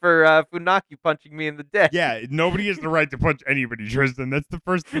countersue them for Funaki punching me in the dick. Yeah, nobody has the right to punch anybody, Tristan. That's the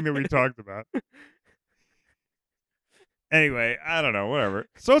first thing that we talked about. Anyway, I don't know, whatever.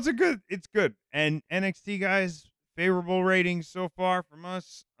 So it's good. And NXT guys, favorable ratings so far from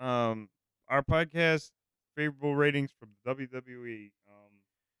us. Our podcast, favorable ratings from WWE.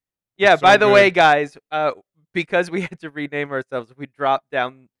 Yeah. It's so By the way, good. guys, because we had to rename ourselves, we dropped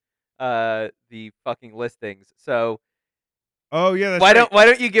down the fucking listings. So Oh yeah, that's why right.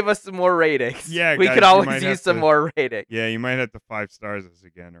 don't you give us some more ratings? Yeah, we guys, could you always might use have some to- more ratings. Yeah, you might have to 5 stars us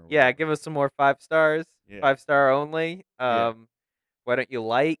again or Yeah, whatever. give us some more 5 stars. Yeah. 5-star only. Yeah. Why don't you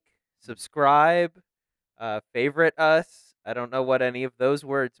like, subscribe, favorite us? I don't know what any of those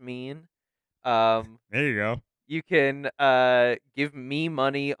words mean. There you go. You can give me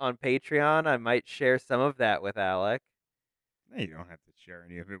money on Patreon. I might share some of that with Alec. No, you don't have to share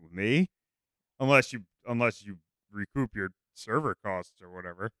any of it with me, unless you recoup your server costs or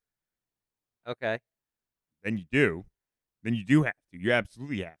whatever. Okay. Then you do. Then you do have to. You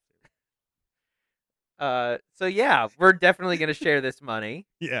absolutely have to. So yeah, we're definitely gonna share this money.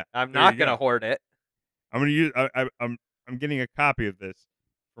 Yeah. I'm There not you gonna go. hoard it. I'm gonna use. I'm getting a copy of this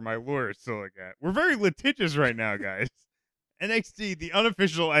for my lawyers to look at. We're very litigious right now, guys. NXT, the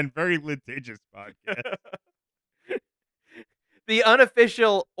unofficial and very litigious podcast. The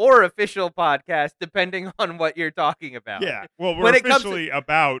unofficial or official podcast, depending on what you're talking about. Yeah. Well, we're When it comes to- officially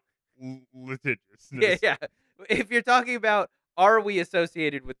about litigiousness. Yeah. If you're talking about are we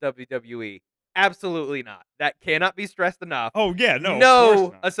associated with WWE? Absolutely not. That cannot be stressed enough. Oh yeah. No. Of no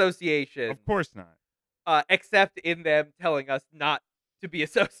course not. association. Of course not. Except in them telling us not to be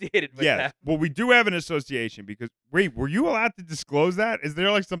associated with Yes. them. Well, we do have an association because wait, were you allowed to disclose that? Is there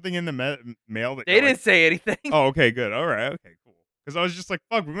like something in the mail that They you're didn't like, say anything. oh, okay, good. All right, okay, cool. Because I was just like,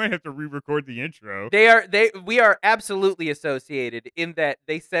 fuck, we might have to re-record the intro. We are absolutely associated in that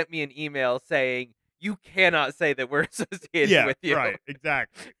they sent me an email saying you cannot say that we're associated yeah, with you. right,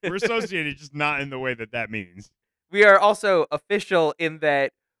 exactly. We're associated, just not in the way that means. We are also official in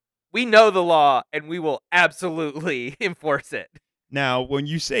that we know the law and we will absolutely enforce it. Now, when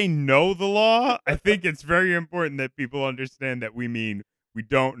you say know the law, I think it's very important that people understand that we mean we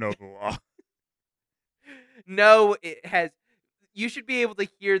don't know the law. No, it has. You should be able to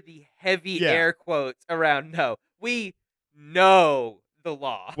hear the heavy Yeah. air quotes around no. We know the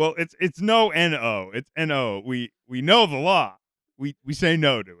law. Well, it's no N-O. It's N-O. We know the law. We say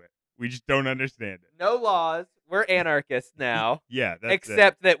no to it. We just don't understand it. No laws. We're anarchists now. Yeah, that's it.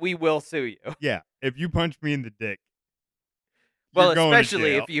 Except that we will sue you. Yeah, if you punch me in the dick, Well, you're going to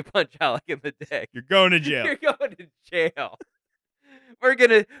especially jail. if you punch Alec in the dick. You're going to jail. You're going to jail.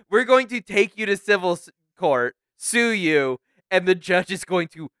 We're going to take you to civil court, sue you, and the judge is going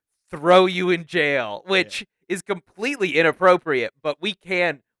to throw you in jail, which is completely inappropriate, but we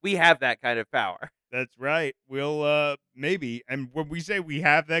have that kind of power. That's right. We'll maybe, and when we say we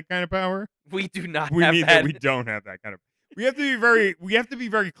have that kind of power, We do not we have mean that. that we don't have that kind of. We have to be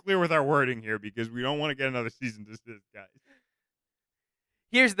very clear with our wording here because we don't want to get another season to this, guys.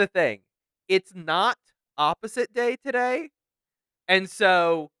 Here's the thing. It's not opposite day today. And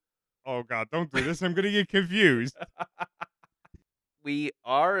so Oh God, don't do this. I'm gonna get confused. we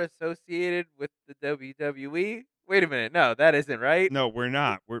are associated with the WWE. Wait a minute. No, that isn't right. No, we're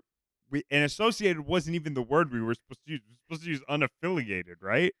not. And associated wasn't even the word we were supposed to use. We were supposed to use unaffiliated,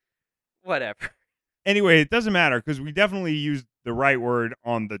 right? Whatever. Anyway, it doesn't matter because we definitely used the right word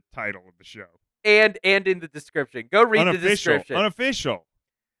on the title of the show. And in the description. Go read the description. Unofficial.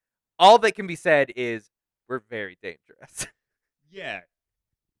 All that can be said is we're very dangerous. Yeah.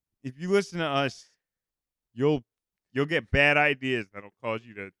 If you listen to us, you'll get bad ideas that'll cause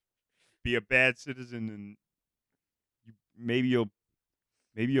you to be a bad citizen, and maybe you'll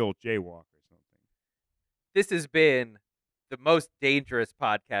jaywalk or something. This has been the most dangerous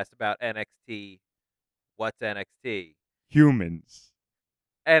podcast about NXT What's NXT? Humans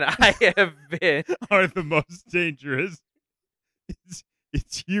And I have been are the most dangerous.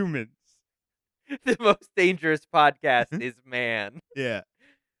 It's humans. the most dangerous podcast is man. Yeah.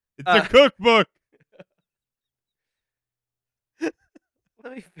 It's Uh, a cookbook.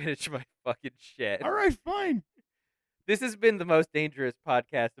 Let me finish my fucking shit. All right, fine. This has been the most dangerous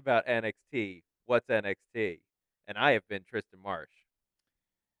podcast about NXT. What's NXT? And I have been Tristan Marsh.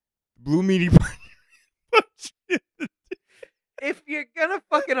 Blue meaty. If you're gonna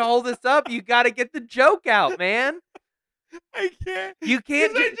fucking hold us up, you gotta get the joke out, man. I can't. You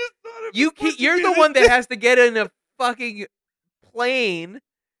can't. 'Cause I Get, just thought it you was can't. supposed to You're be the one that has to get in a fucking plane,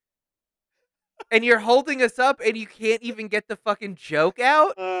 and you're holding us up, and you can't even get the fucking joke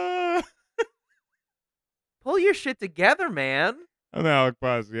out. Pull your shit together, man. I'm Alec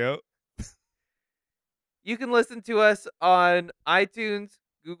Pasio. You can listen to us on iTunes,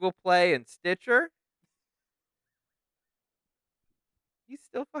 Google Play, and Stitcher. He's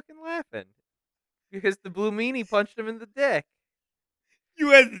still fucking laughing because the Blue Meanie punched him in the dick. You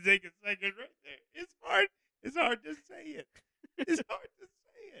had to take a second right there. It's hard. It's hard to say it. It's hard to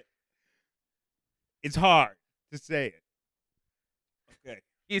say it. It's hard to say it. Okay.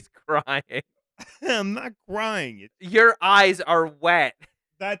 He's crying. I'm not crying. Your eyes are wet.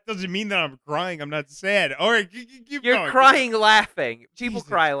 That doesn't mean that I'm crying. I'm not sad. All right, keep You're going. crying laughing. People Jesus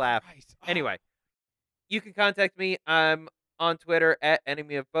cry laughing. Christ. Anyway, you can contact me. I'm on Twitter at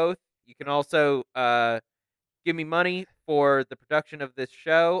Enemy of Both. You can also give me money for the production of this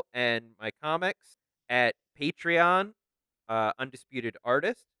show and my comics at Patreon, Undisputed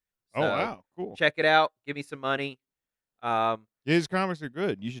Artist. Oh, So wow. Cool. check it out. Give me some money. Yeah, his comics are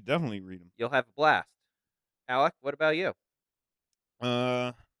good. You should definitely read them. You'll have a blast. Alec, what about you?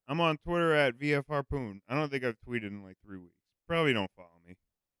 I'm on Twitter at VF Harpoon. I don't think I've tweeted in like 3 weeks. Probably don't follow me.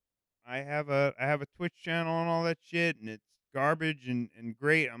 I have a Twitch channel and all that shit, and it's garbage and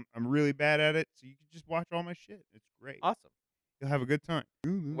great. I'm really bad at it, so you can just watch all my shit. It's great. Awesome. You'll have a good time.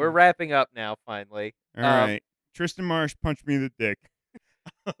 We're wrapping up now. Finally, all right. Tristan Marsh punched me in the dick.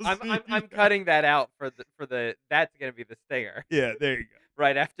 I'm cutting that out for the. That's gonna be the stinger. Yeah, there you go.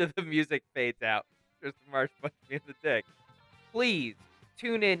 Right after the music fades out. Tristan Marsh punched me in the dick. Please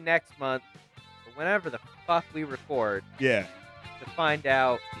tune in next month or whenever the fuck we record Yeah. to find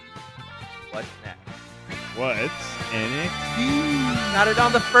out what's next. What's NXT? Got it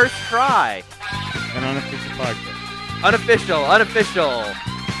on the first try. An unofficial podcast. Unofficial.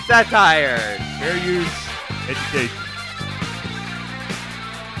 Satire. Fair use education.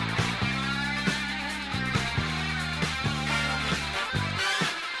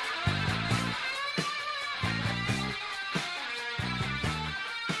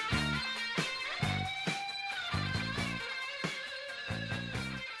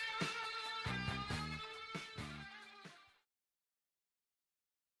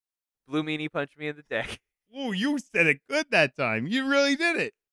 Blue Meanie punched me in the dick. Ooh, you said it good that time. You really did it.